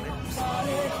इनके हाथ में।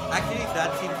 Actually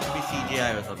that seems to be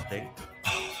CGI और समथिंग।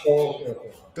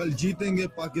 कल जीतेंगे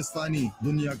पाकिस्तानी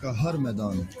दुनिया का हर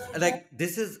मैदान। लाइक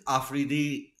दिस इज आफरीदी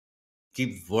की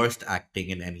worst acting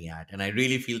in any ad, and I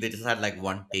really feel they just had like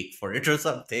one take for it or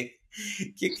something.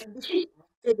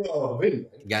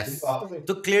 Yes,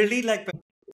 so clearly like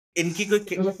इनकी कोई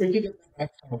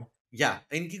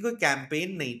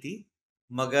campaign नहीं थी,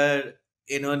 मगर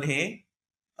इन्होंने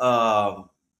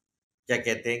क्या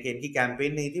कहते हैं कि इनकी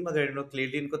कैंपेन नहीं थी, मगर इन्होंने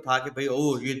क्लियरली इनको था कि भाई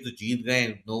ओह ये तो जीत गए,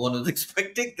 no one was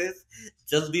expecting this,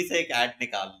 जल्दी से एक एड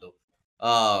निकाल दो।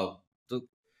 तो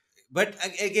but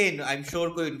again I am sure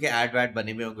कोई उनके एड वैड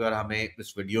बने हुए होंगे और हमें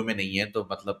इस वीडियो में नहीं है, तो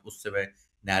मतलब उससे मैं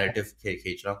नैरेटिव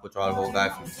खींच रहा हूँ, कुछ और होगा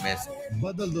मैं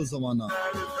बदल दो जमाना।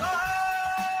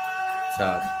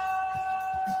 अच्छा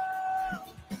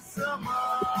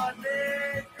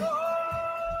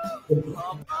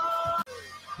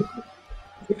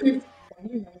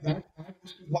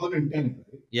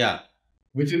yeah,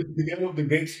 which is the beginning of the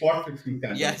great spot fixing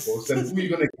scandal, yes, of course. And who are you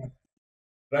gonna get?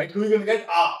 Right? Who are you gonna get?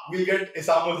 We'll get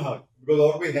Isam Azhar because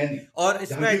और कोई है नहीं। और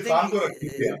इसमें I think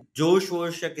जोश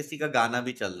wash या किसी का गाना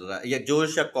भी चल रहा है, या जोश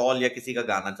या कॉल या किसी का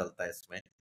गाना चलता है इसमें।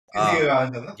 किसी का गाना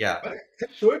चलता है? या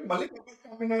शोएब मलिक का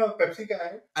मैंने पेप्सी का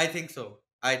है। I think so.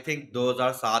 I think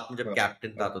 2007 में जब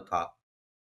कैप्टन था तो था।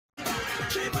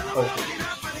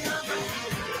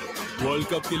 वर्ल्ड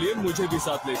कप के लिए मुझे भी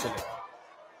साथ ले चले।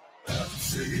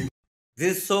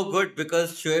 This is so good because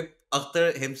Shoaib Akhtar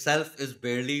himself is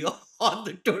barely on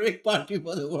the touring party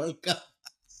for the World Cup.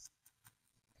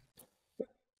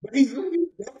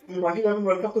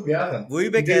 वही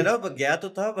मैं कह रहा हूँ, गया तो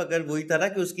था, मगर वही था ना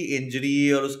कि उसकी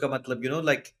इंजरी और उसका मतलब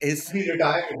लाइक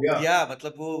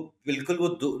मतलब वो बिल्कुल वो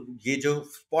ये जो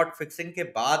स्पॉट फिक्सिंग के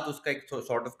बाद उसका एक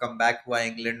सॉर्ट ऑफ कमबैक हुआ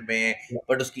इंग्लैंड में,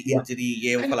 बट उसकी इंजरी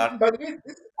ये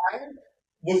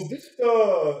was this the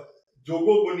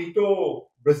Jogo Bonito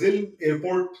Brazil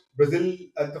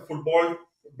at the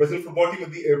Brazil football team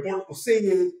at the airport? उससे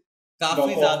ये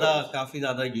काफी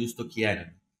ज्यादा यूज तो किया है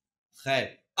इन्होंने। खैर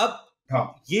अब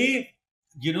ये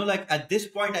like at this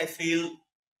point I feel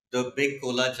the big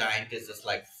cola giant is just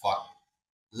like fuck,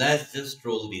 let's just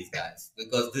troll these guys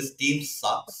because this team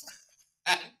sucks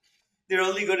and they're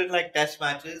only good in like test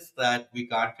matches that we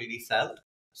can't really sell,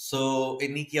 so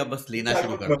इन्हीं की अब बस लेना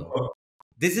शुरू कर दो।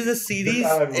 This is a series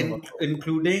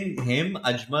including him,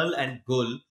 Ajmal and Gul,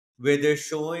 where they're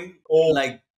showing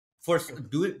like for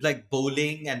doing like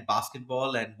bowling and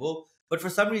basketball and but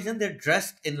for some reason they're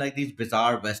dressed in like these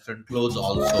bizarre Western clothes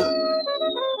also.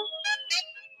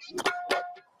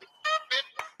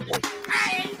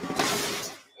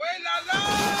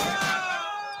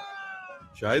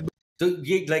 शायद तो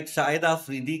ये like शायद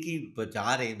आफरीदी की बजा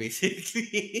रहे हैं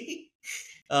basically,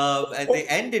 and they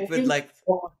end it with like.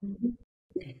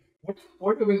 What's the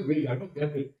point of his wig? I don't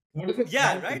get it. What is it?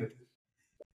 Yeah, right.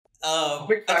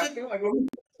 Big अच्छा, fan I don't know.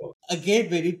 Again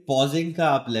मेरी पॉजिंग का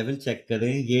आप लेवल चेक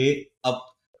करें ये अब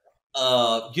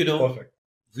you know Perfect.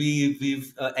 we've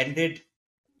ended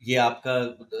ये आपका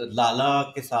लाला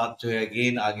के साथ जो है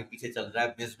अगेन आगे पीछे चल रहा है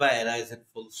Misbah era is in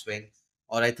full swing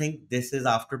और I think this is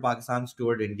after Pakistan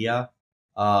टूर्ड India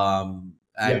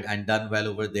Yeah. and done well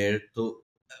over there तो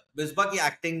मिसबा की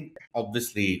acting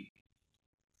obviously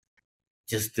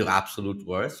just the absolute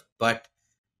worst but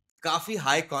काफी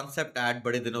हाई कॉन्सेप्ट एड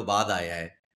बड़े दिनों बाद आया है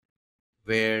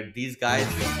where these guys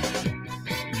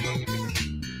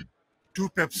to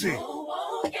Pepsi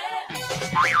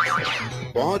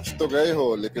पहुंच तो गए हो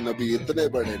लेकिन अभी इतने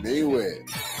बड़े नहीं हुए।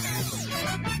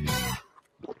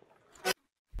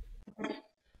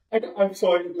 I'm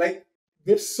sorry, like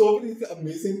there's so many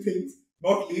amazing things.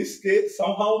 Not least,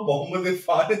 somehow Mohammed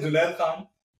Irfan and Junaid Khan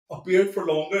appeared for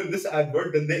longer in this advert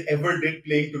than they ever did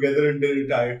playing together in their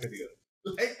entire career.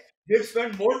 Like they've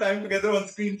spent more time together on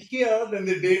screen here than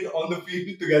they did on the field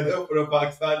together for a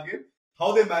Pakistan game. How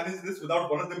they managed this without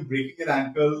one of them breaking an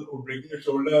ankle or breaking a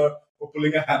shoulder or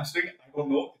pulling a hamstring, I don't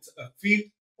know. It's a feat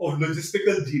of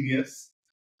logistical genius.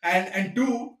 And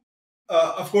two,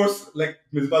 of course, like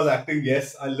Misbah's acting,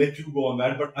 yes, I'll let you go on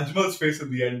that. But Ajmal's face at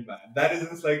the end, man, that is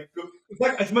just like, in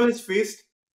fact, Ajmal has faced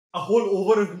a whole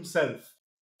over of himself,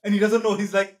 and he doesn't know.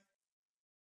 He's like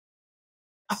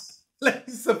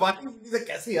he's surviving. He's like,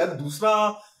 कैसे यार दूसरा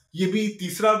ये भी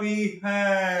तीसरा भी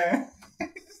है.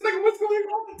 It's like what's going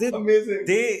on? It's amazing.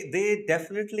 They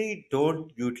definitely don't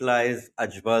utilize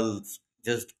Ajmal's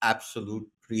just absolute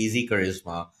crazy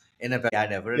charisma in a bad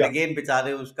ever. And Yeah. again,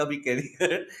 बेचारे उसका भी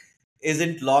career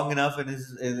isn't long enough and is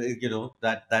you know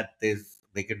that is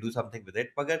they can do something with it.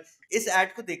 मगर इस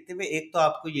ad को देखते हुए एक तो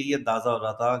आपको यही अंदाजा हो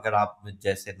रहा था अगर आप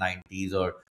जैसे 90s और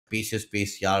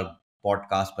पेश यार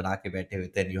पॉडकास्ट बना के बैठे हुए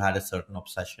then you had a certain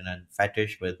obsession and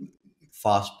fetish with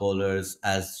fast bowlers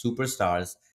as superstars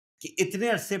कि इतने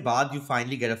अरसे बाद you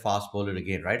finally get a fast bowler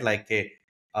again, right? Like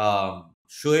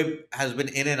Shoaib has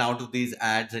been in and out of these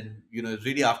ads and you know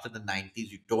really after the 90s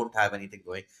you don't have anything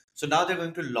going. So now they're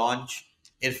going to launch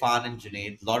Irfan and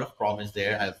Junaid. A lot of promise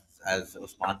there as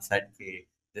Osman said कि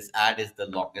this ad is the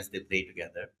longest they play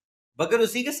together. मगर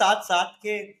उसी के साथ साथ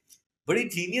के बड़ी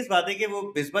genius बात है कि वो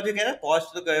बिस्बा जो कह रहा है पहुंच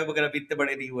तो गए हो मगर अभी इतने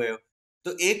बड़े नहीं हुए हो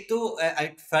तो एक तो आई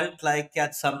फेल्ट लाइक कि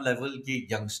एट सम लेवल कि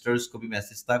यंगस्टर्स को भी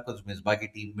मैसेज था कुछ मिसबा की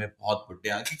टीम में बहुत बुड्ढे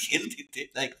आके खेलते थे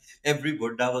लाइक एवरी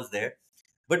बुड्ढा was there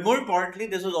but more importantly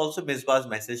this was also मिसबा's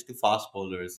message to fast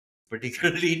bowlers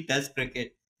particularly in test cricket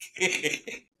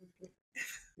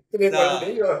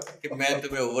कि मैं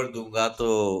तुम्हें ओवर दूंगा तो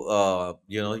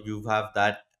you know you have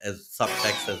that as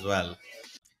subtext as well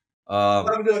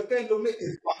मुझे लगता है इन लोगों ने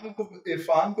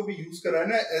इरफान को भी यूज करा है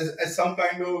ना as some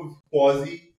kind of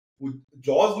quasi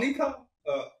jaws नहीं था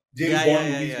जेम्स बॉन्ड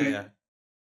मूवीज में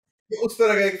ये उस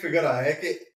तरह का एक फिगर आया है कि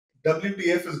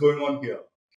WTF is going on here.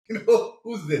 You know,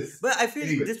 who's this? But I feel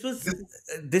anyway,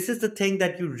 this is the thing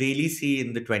that you really see in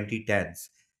the 2010s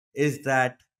is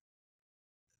that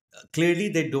clearly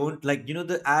they don't like you know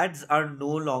the ads are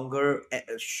no longer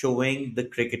showing the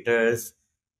cricketers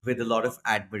with a lot of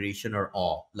admiration or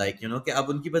awe like you know कि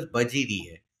अब उनकी बस बज ही रही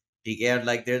है ठीक है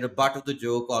like they're the butt of the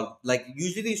joke or like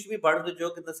usually they used to be butt of the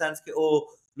joke in the sense कि oh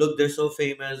look they're so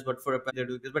famous but for a they're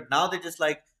doing this but now they're just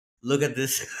like look at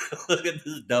this look at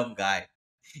this dumb guy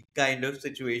kind of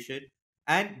situation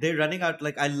and they're running out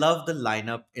like I love the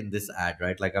lineup in this ad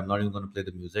right like I'm not even going to play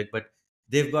the music but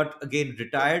they've got again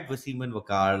retired Wasim and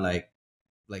Waqar like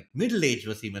middle-aged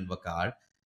Wasim and Waqar.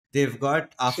 They've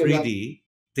got Afridi.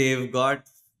 They've got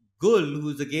Gul,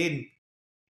 who's again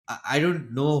I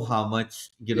don't know how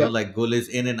much you know like Gul is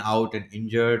in and out and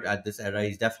injured at this era.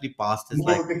 He's definitely past his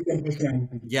like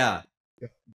yeah.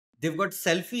 They've got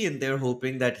Selfie in there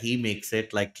hoping that he makes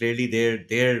it. Like clearly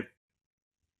their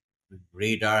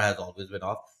radar has always been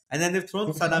off. And then they've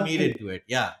thrown Sanamir into it.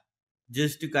 Yeah.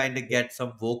 Just to kind of get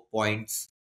some Vogue points.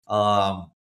 And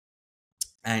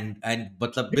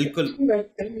मतलब बिल्कुल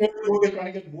they're trying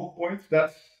to get more points.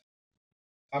 That's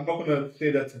I'm not gonna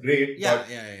say that's great.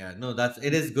 Yeah. No,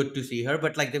 it is good to see her,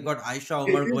 but like they've got Aisha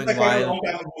Umar going wild.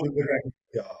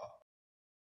 Yeah.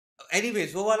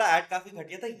 Anyways, वो वाला ad काफी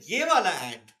घटिया था. ये वाला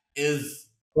ad is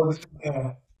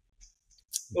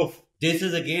this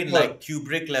is again like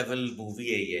Kubrick level movie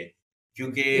है ये,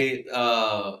 क्योंकि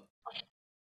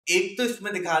एक तो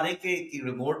इसमें दिखा रहे कि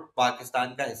रिमोट पाकिस्तान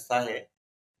का हिस्सा है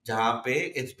जहाँ पे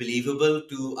it's believable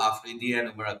to Afridi and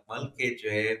Umar Akmal के जो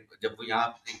है जब वो यहाँ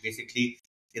बेसिकली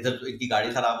इधर इनकी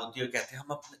गाड़ी खराब होती है और कहते हैं हम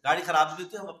अपनी गाड़ी खराब नहीं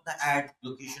होती हम अपना एड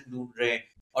लोकेशन ढूंढ रहे हैं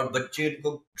और बच्चे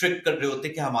इनको ट्रिक कर रहे होते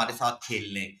हैं कि हमारे साथ खेल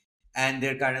लें and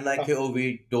there kind of like O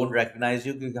V don't recognise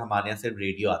you क्योंकि हमारे यहाँ सिर्फ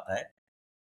रेडियो आता है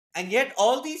And yet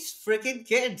all these freaking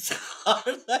kids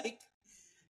are like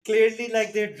clearly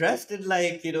like they're dressed in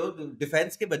like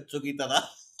defense के बच्चों की तरह.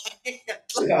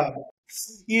 Yeah.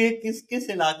 ये किस किस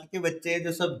इलाके के बच्चे हैं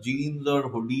जो सब जीन्स और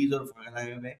हुडीज और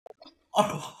फलाने में और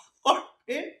और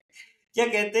फिर क्या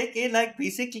कहते हैं कि लाइक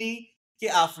बेसिकली कि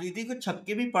आफरीदी को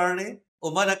छक्के भी पड़ रहे,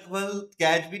 उमर अकमल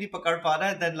कैच भी नहीं पकड़ पा रहा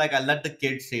है, then like I let the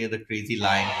kid से the crazy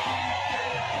line.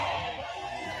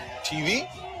 TV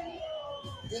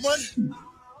Umar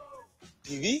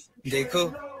TV देखो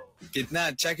कितना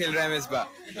अच्छा खेल रहा है Misbah.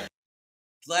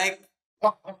 Like,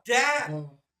 damn,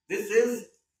 this is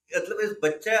मतलब इस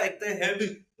बच्चा एक तो है भी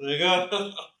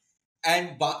एंड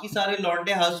बाकी सारे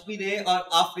लौंडे हंस भी रहे और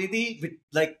आफरीदी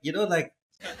लाइक लाइक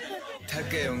थक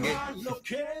गए होंगे.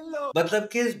 मतलब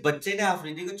कि इस बच्चे ने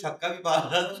आफरीदी को छक्का भी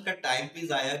मारा, उसका टाइम भी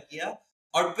जाया किया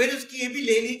और फिर उसकी ये भी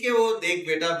ले ली कि वो देख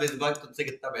बेटा मिसबाह तुझसे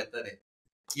कितना बेहतर है,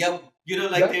 या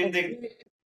लाइक देख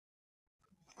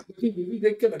मुझे ये भी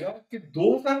देख के लगा कि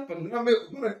 2015 में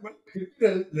उमर अकमल फिर भी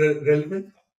रेलेवेंट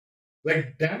था. Like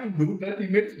damn dude, that he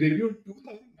made his debut in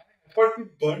 2009. I thought he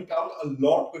burnt out a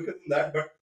lot quicker than that, but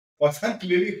Osman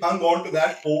clearly hung on to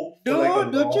that hope. No, for like a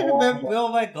don't you long remember? Oh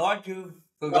my God, you've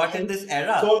forgotten this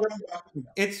era. So then back to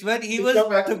that. It's when he It's was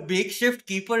come back the to- makeshift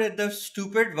keeper in the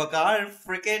stupid Wakar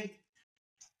freaking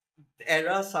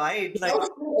era side. That Like, was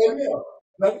still earlier.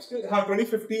 That was still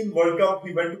 2015 World Cup.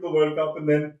 He went to the World Cup, and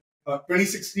then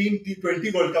 2016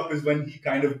 T20 World Cup is when he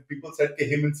kind of people said to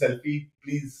him in selfie,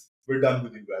 please, we're done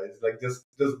with you guys. Like just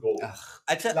go.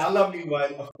 अच्छा, Lala,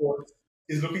 meanwhile, of course,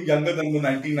 is looking younger than the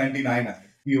 1999 ad.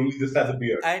 He only just has a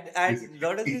beard. and basically.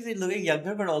 not only is he looking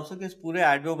younger, but also कि इस पूरे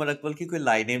ad में उमर अकमल की कोई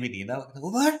लाइनें भी नहीं ना.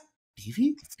 उमर टीवी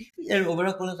and उमर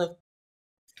अकमल सब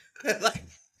like,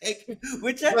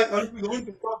 which I Like honestly, no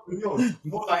TikTok videos,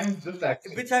 no lines, just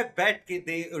acting. which I bet कि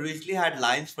they originally had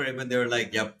lines for him and they were like,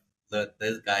 yep,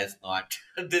 this guy's not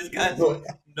this guy's No.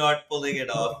 not pulling it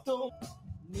off.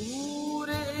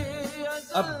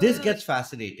 This gets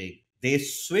fascinating. They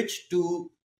switched to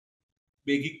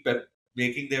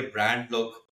making their brand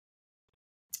look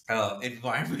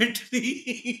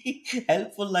environmentally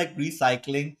helpful, like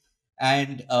recycling.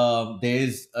 And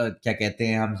there's क्या कहते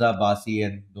हैं Hamza Abbasi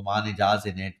and Numan Ijaz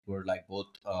in it were like both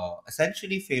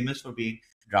essentially famous for being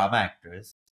drama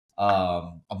actors,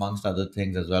 amongst other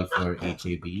things as well for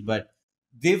HAB. But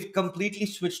they've completely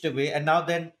switched away, and now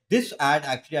then this ad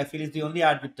actually I feel is the only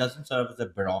ad which doesn't serve as a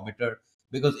barometer,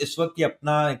 because इस वक्त ये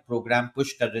अपना एक program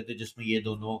push कर रहे थे जिसमें ये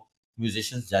दोनों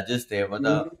musicians judges थे. But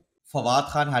Fawad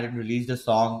Khan hadn't released a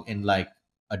song in like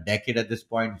a decade at this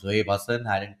point. Shoaib Hassan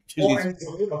hadn't released. And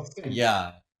Zoe Bachchan.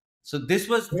 Yeah. So this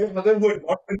was Her mother who had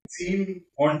not been seen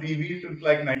on TV since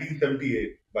like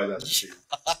 1978 by that stage,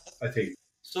 I think.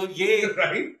 so ये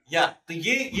Right? yeah. तो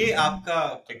ये आपका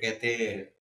क्या कहते हैं,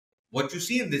 what you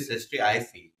see in this history I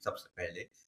feel सबसे पहले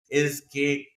is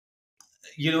कि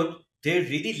they're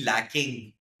really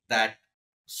lacking that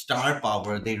star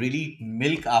power. They really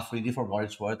milk Afridi for what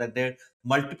it's worth, and there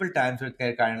multiple times where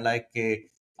they're kind of like कि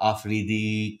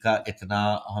आफरीदी का इतना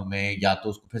हमें या तो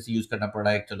उसको फिर से यूज करना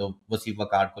पड़ा है, चलो वसीम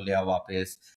वकार को ले आओ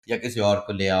वापस या किसी और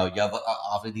को ले आओ या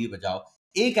आफरीदी बजाओ.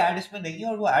 एक एड इसमें नहीं है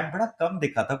और वो एड बड़ा कम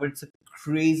दिखा था, but it's a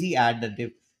crazy add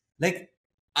that like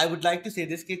I would like to से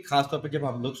दिस कि खासतौर पर जब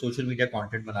हम लोग सोशल मीडिया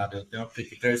कंटेंट बना रहे होते हैं और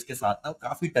क्रिकेटर्स के साथ ना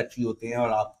काफी टची होते हैं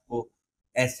और आपको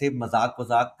ऐसे मजाक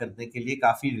वजाक करने के लिए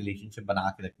काफी रिलेशनशिप बना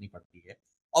के रखनी पड़ती है.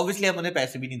 ऑब्वियसली हम उन्हें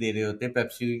पैसे भी नहीं दे रहे होते,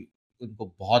 पेप्सी उनको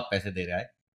बहुत पैसे दे रहा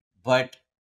है, but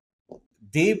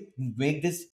they make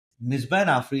this Misbah and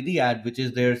Afridi ad, which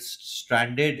is they're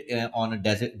stranded on a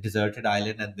deserted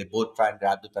island, and they both try and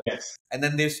grab the peppers. Yes. And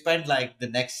then they spend like the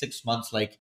next 6 months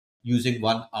like using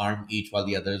one arm each while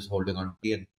the other is holding on to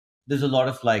it. And there's a lot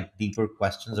of like deeper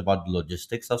questions about the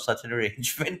logistics of such an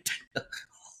arrangement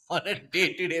on a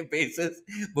day-to-day basis,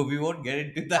 but we won't get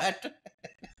into that.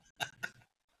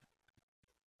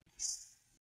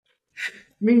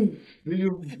 I mean, will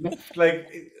you left, like,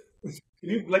 can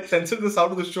you like censor this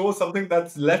out of the show? Something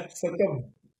that's left such a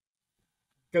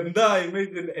ganda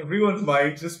image in everyone's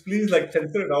mind. Just please, like,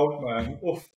 censor it out, man.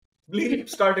 Oof.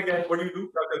 Please start again. What do you do?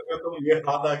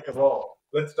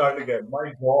 Let's start again.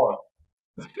 My God.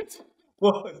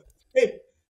 What? Hey,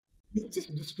 you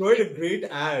just destroyed a great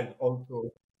ad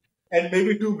also, and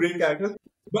maybe two great characters.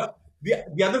 But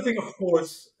the other thing, of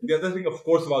course,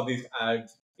 about these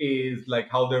ads is like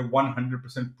how they're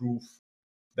 100% proof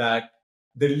that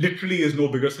there literally is no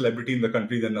bigger celebrity in the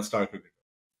country than a star cricketer.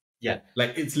 Yeah.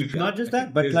 Like it's literally Not just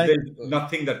that, but like there's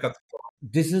nothing that cuts.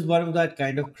 This is one of that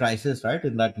kind of crisis, right?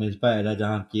 In that Misbah era,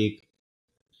 jahan ki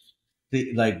ek,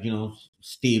 like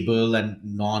stable and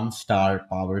non-star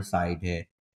power side hai.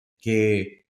 कि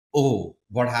oh,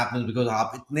 what happens because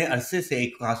आप इतने अरसे से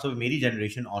एक खासतौर पे मेरी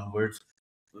generation onwards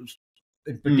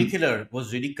in particular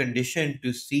was really conditioned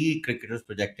to see cricketers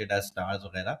projected as stars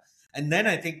वगैरह. And then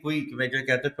I think we मैं जो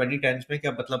कहते हैं 2010s में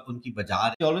क्या मतलब उनकी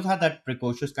बाजार they always had that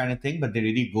precocious kind of thing but they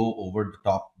really go over the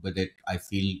top with it I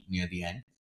feel near the end.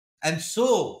 And so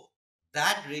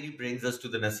that really brings us to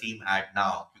the Naseem ad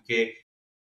now. Okay,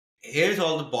 here's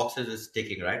all the boxes it's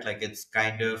ticking, right? Like it's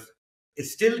kind of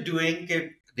it's still doing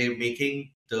it. They're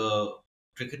making the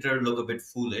cricketer look a bit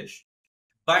foolish,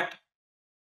 but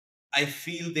I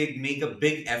feel they make a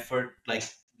big effort,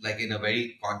 like in a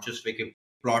very conscious way. कि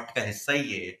plot का हिस्सा ही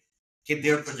ये है कि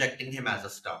they're projecting him as a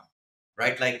star,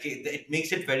 right? Like it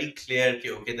makes it very clear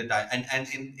कि okay the time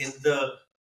and in the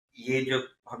ये जो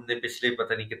हमने पिछले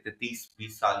पता नहीं कितने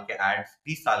 30 साल के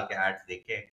एड्स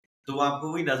देखे तो वो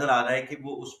आपको वही नजर आ रहा है कि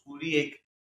वो उस पूरी एक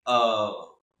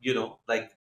like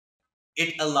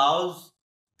it allows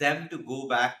them to go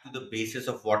back to the basis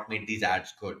of what made these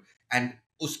ads good. And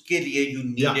uske liye you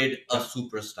needed a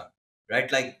superstar, right?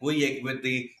 Like वही एक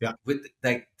with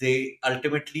like they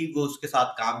ultimately वो उसके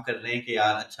साथ काम कर रहे हैं कि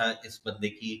यार अच्छा इस बंदे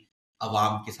की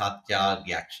आवाम के साथ क्या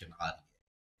रिएक्शन आ रही है.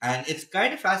 And it's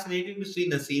kind of fascinating to see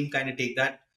Naseem kind of take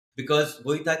that because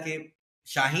वही था कि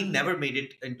Shaheen never made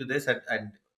it into this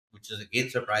and which is again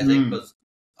surprising because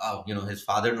his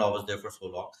father-in-law was there for so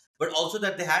long, but also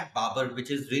that they had Babar,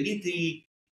 which is really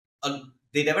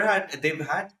they've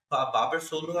had Babar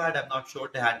solo ad. I'm not sure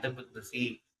they had them with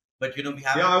Naseem, but we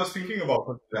have. Yeah, I was thinking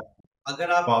about it.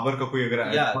 अगर आप Babar का कोई अगर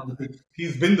ad,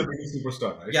 he's been the biggest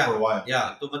superstar, right, for a while.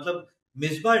 Yeah, तो मतलब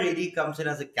Misbah really comes in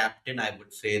as a captain, I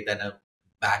would say, than a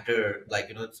batter. Like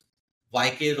it's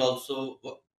YK is also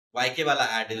YK wala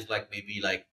ad is like maybe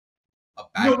like a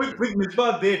batter. With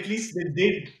Misbah, they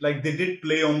did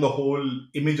play on the whole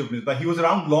image of Misbah. He was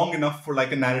around long enough for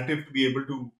like a narrative to be able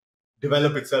to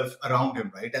develop itself around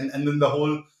him, right? And then the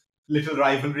whole little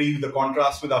rivalry, the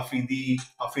contrast with Afridi.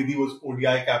 Afridi was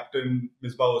ODI captain,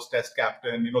 Misbah was Test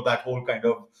captain. That whole kind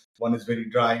of one is very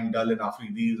dry and dull, and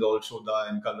Afridi is all shoda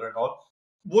and color and all.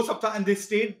 And they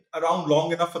stayed around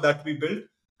long enough for that to be built.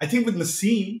 I think with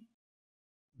Naseem,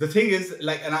 the thing is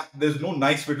there's no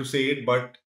nice way to say it,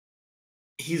 but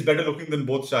he's better looking than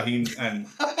both Shaheen and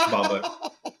Babar.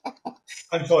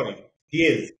 I'm sorry, he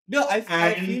is. No, I feel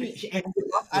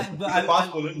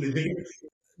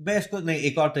मैं इसको नहीं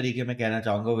एक और तरीके में कहना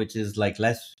चाहूंगा which is like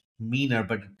less meaner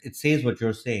but it says what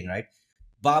you're saying, right?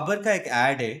 Babar का एक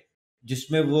ad है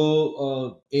जिसमें वो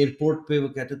एयरपोर्ट पे वो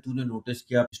कहते हैं तूने नोटिस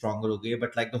किया स्ट्रॉन्गर हो गए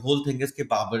but like the whole thing is कि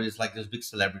Babar is like this big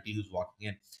celebrity who's walking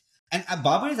in and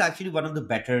Babar is actually one of the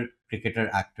better cricketer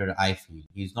actor I feel.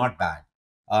 He's not bad.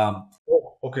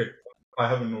 Okay. I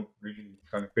haven't really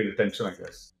kind of paid attention, I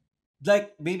guess.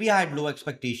 Like maybe I had low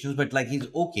expectations but like he's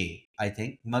okay I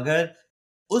think. मगर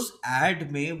उस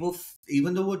ad में वो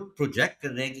even though वो project कर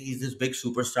रहे हैं कि he's this big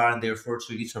superstar and therefore it's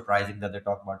really surprising that they're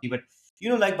talking about him, but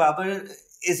like Babar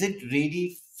isn't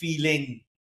really feeling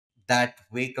that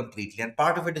way completely and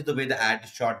part of it is the way the ad is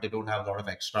shot. They don't have a lot of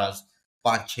extras.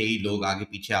 5-6 ही लोग आगे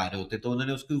पीछे आ रहे होते तो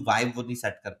उन्होंने उसकी vibe वो नहीं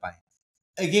set कर पाए.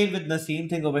 Again with the same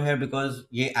thing over here because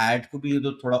ये ad को भी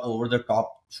तो थोड़ा over the top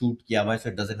shoot किया हुआ है so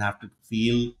it doesn't have to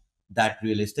feel that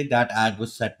realistic. That ad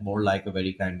was set more like a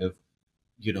very kind of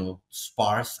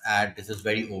sparse ad. This is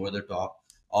very over the top.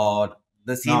 Or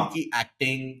the scene की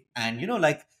acting and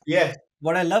like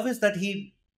what I love is that he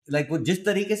like वो जिस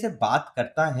तरीके से बात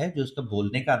करता है जो उसका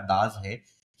बोलने का अंदाज है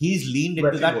he's leaned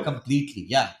into that completely.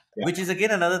 Yeah. Which is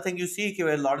again another thing you see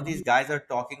where a lot of these guys are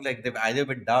talking like they've either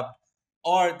been dubbed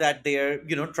or that they're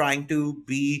trying to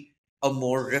be a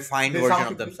more refined version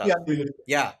of themselves.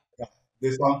 Yeah.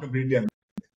 They sound completely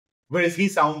unrealistic. Whereas he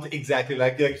sounds exactly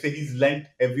like say he's lent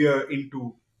heavier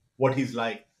into what he's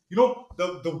like.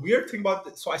 The weird thing about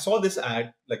this, so I saw this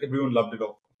ad, like everyone loved it,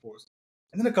 of course.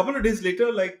 And then a couple of days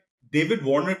later, like David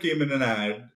Warner came in an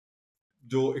ad,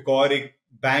 जो एक और एक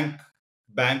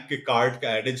bank के card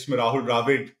का ad है जिसमें Rahul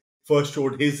Dravid first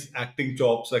showed his acting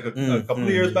chops like a couple of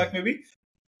years back maybe.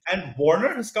 And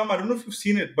Warner has come, I don't know if you've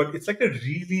seen it, but it's like a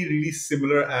really, really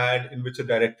similar ad in which a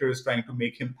director is trying to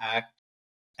make him act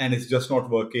and it's just not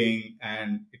working.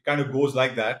 And it kind of goes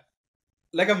like that.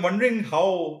 Like, I'm wondering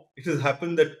how it has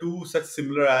happened that two such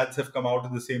similar ads have come out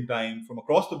at the same time from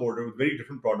across the border with very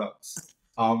different products.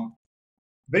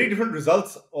 Very different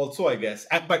results also, I guess.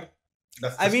 But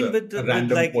I mean, with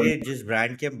like ये जिस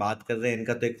brand की हम बात कर रहे हैं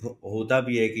इनका तो एक होता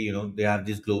भी है कि they have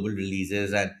these global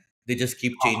releases and they just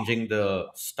keep changing the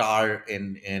star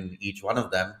in each one of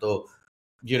them. So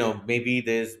maybe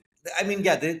there's I mean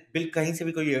bill कहीं से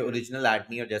भी कोई original ad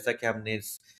नहीं. और जैसा कि हमने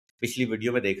इस पिछली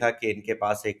वीडियो में देखा कि इनके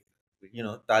पास एक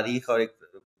तारीख और एक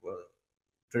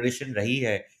ट्रेडिशन रही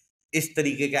है इस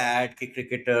तरीके का ad कि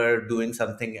cricketer doing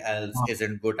something else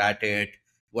isn't good at it,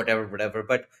 whatever.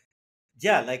 But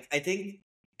yeah, like I think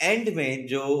end में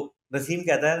जो नसीम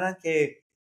कहता है ना कि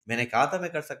मैंने कहा था मैं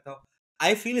कर सकता हूँ,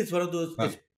 I feel it's one of those,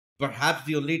 it's perhaps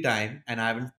the only time, and I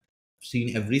haven't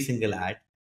seen every single ad,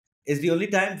 is the only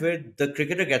time where the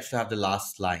cricketer gets to have the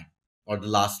last line or the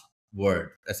last word,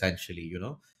 essentially, you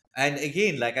know. And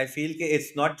again, like I feel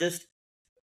it's not just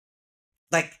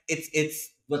like it's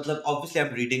but obviously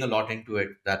I'm reading a lot into it.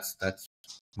 That's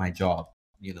my job,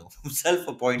 you know,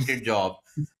 self-appointed job.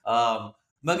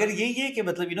 Magar ye कि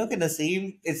मतलब you know कि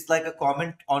Naseem is like a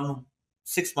comment on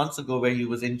 6 months ago where he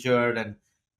was injured and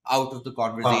out of the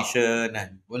conversation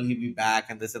and will he be back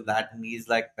and this and that, and he's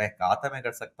like मैं कहा था मैं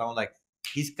कर सकता हूँ, like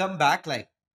he's come back like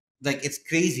it's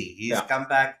crazy. He's come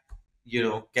back, you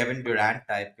know, Kevin Durant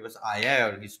type. He was आया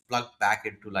और he's plugged back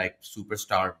into like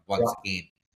superstar once again.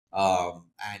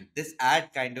 And this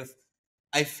ad kind of,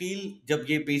 I feel जब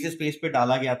ये basis space पे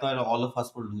डाला गया था, all of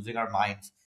us were losing our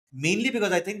minds, mainly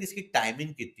because I think इसकी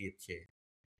timing कितनी अच्छी है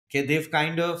कि they've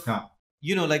kind of,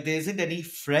 you know, like there isn't any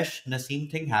fresh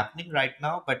Naseem thing happening right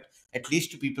now, but at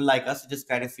least to people like us, it just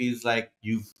kind of feels like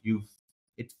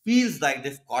it feels like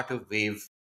they've caught a wave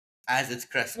as it's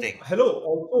cresting.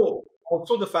 Hello.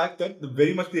 Also the fact that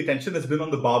very much the attention has been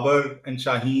on the Babar and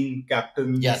Shaheen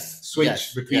captains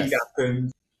switch between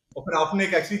captains. और फिर आपने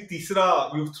एक actually तीसरा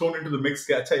you've thrown into the mix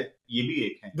कि अच्छा ये भी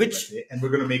एक है, which and we're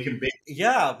going to make him big.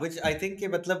 Yeah, which I think कि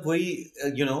मतलब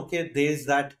वही you know कि there's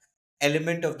that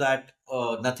element of that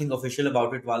nothing official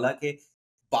about it वाला कि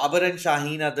Babar and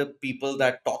Shaheen are the people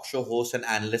that talk show hosts and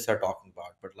analysts are talking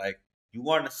about, but like you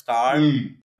want a star,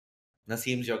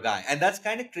 Naseem's your guy, and that's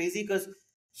kind of crazy because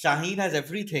Shaheen has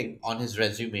everything on his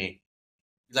resume.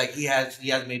 Like he has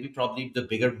maybe probably the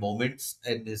bigger moments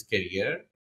in his career.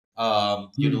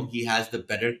 You know, he has the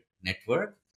better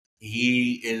network.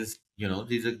 He is, you know,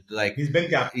 he's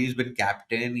been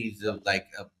captain. He's like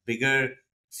a bigger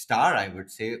star, I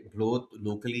would say, both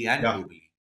locally and globally.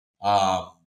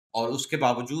 और उसके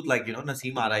बावजूद like you know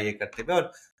Naseem आ रहा है ये करते हुए,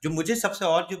 और जो मुझे सबसे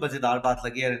और जो मजेदार बात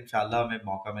लगी है, इंशाल्लाह हमें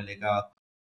मौका मिलेगा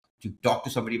to talk to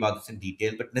somebody about this in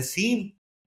detail, but Naseem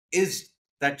is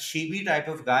that Shibi type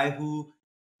of guy who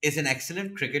is an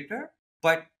excellent cricketer,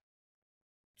 but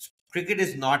cricket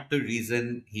is not the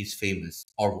reason he's famous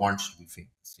or wants to be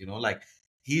famous. You know, like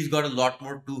he's got a lot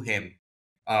more to him.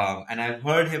 And I've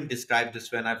heard him describe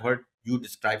this way, and I've heard you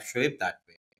describe Shoaib that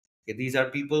way. Okay, these are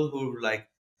people who like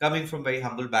coming from very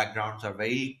humble backgrounds, are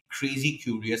very crazy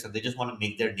curious, and they just want to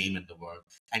make their name in the world.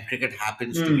 And cricket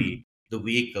happens to be the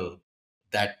vehicle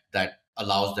that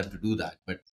allows them to do that.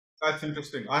 But that's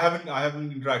interesting. I haven't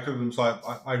interacted with him, so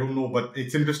I don't know, but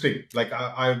it's interesting. Like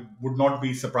I would not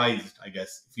be surprised, I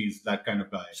guess, if he's that kind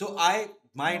of guy. So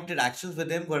my interactions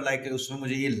with him were like उसमें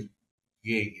मुझे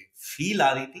ये feel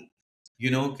आ रही थी,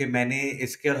 you know, कि मैंने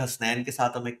इसके और हसनैन के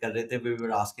साथ हम एक कर रहे थे, we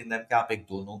were asking them कि आप एक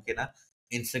दोनों के ना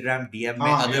Instagram DM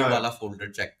में other वाला folder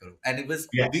check करो, and it was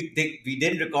we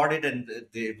didn't record it and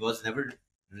it was never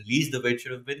released the way it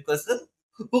should have been because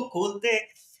वो खोलते हैं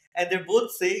and they're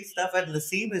both saying stuff, and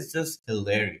Naseem is just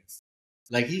hilarious.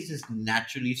 Like he's just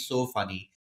naturally so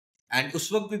funny. And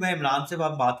उस वक्त भी मैं इमरान से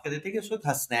बात कर रहे थे कि उस वक्त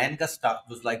हसनैन का star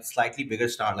was like slightly bigger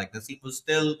star, like Naseem was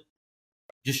still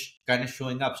just kind of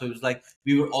showing up. So it was like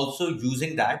we were also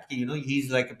using that, you know,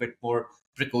 he's like a bit more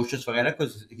precocious वगैरह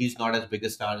because he's not as big a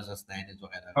star as Husnain is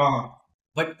वगैरह.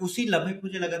 But उसी लम्हे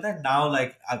मुझे लगा था now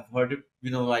like I've heard it,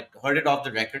 you know, I heard it off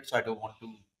the record, so I don't want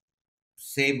to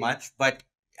say much, but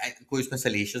कोई इसमें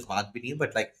salacious बात भी नहीं है,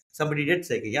 but like somebody did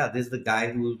say yeah, this is the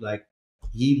guy who like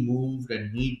he moved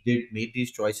and he made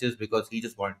these choices because he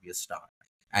just wanted to be a star,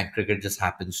 and cricket just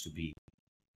happens to be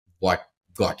what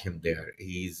got him there.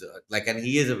 He's like, and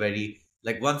he is a very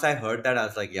like once I heard that I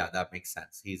was like yeah, that makes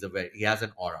sense. He has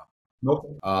an aura.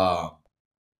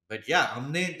 But yeah,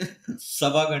 हमने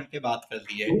सवा घंटे बात कर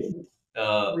ली है.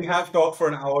 We have talked for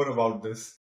an hour about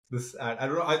this ad. I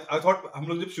don't know. I thought हम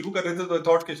लोग जब शुरू कर रहे थे तो I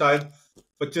thought कि शायद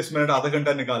 25 मिनट आधा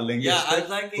घंटा निकाल लेंगे. Yeah, I was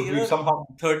like, you know, somehow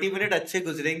 30 minute अच्छे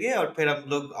गुजरेंगे और फिर हम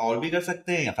लोग और भी कर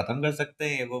सकते हैं या खत्म कर सकते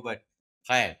हैं वो, but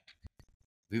खैर,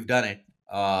 we've done it.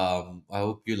 I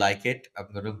hope you like it.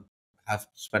 I'm gonna have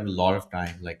to spend a lot of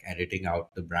time like editing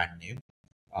out the brand name,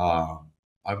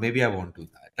 or maybe I won't do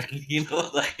that. You know,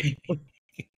 like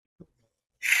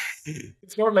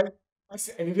it's not like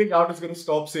anything out is going to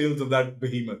stop sales of that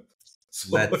behemoth.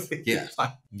 So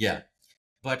yeah.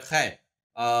 But hey,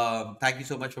 thank you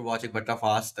so much for watching Batta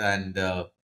Fast, and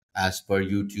as per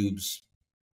YouTube's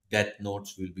death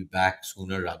notes, we'll be back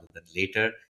sooner rather than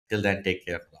later. Till then, take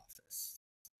care of the office.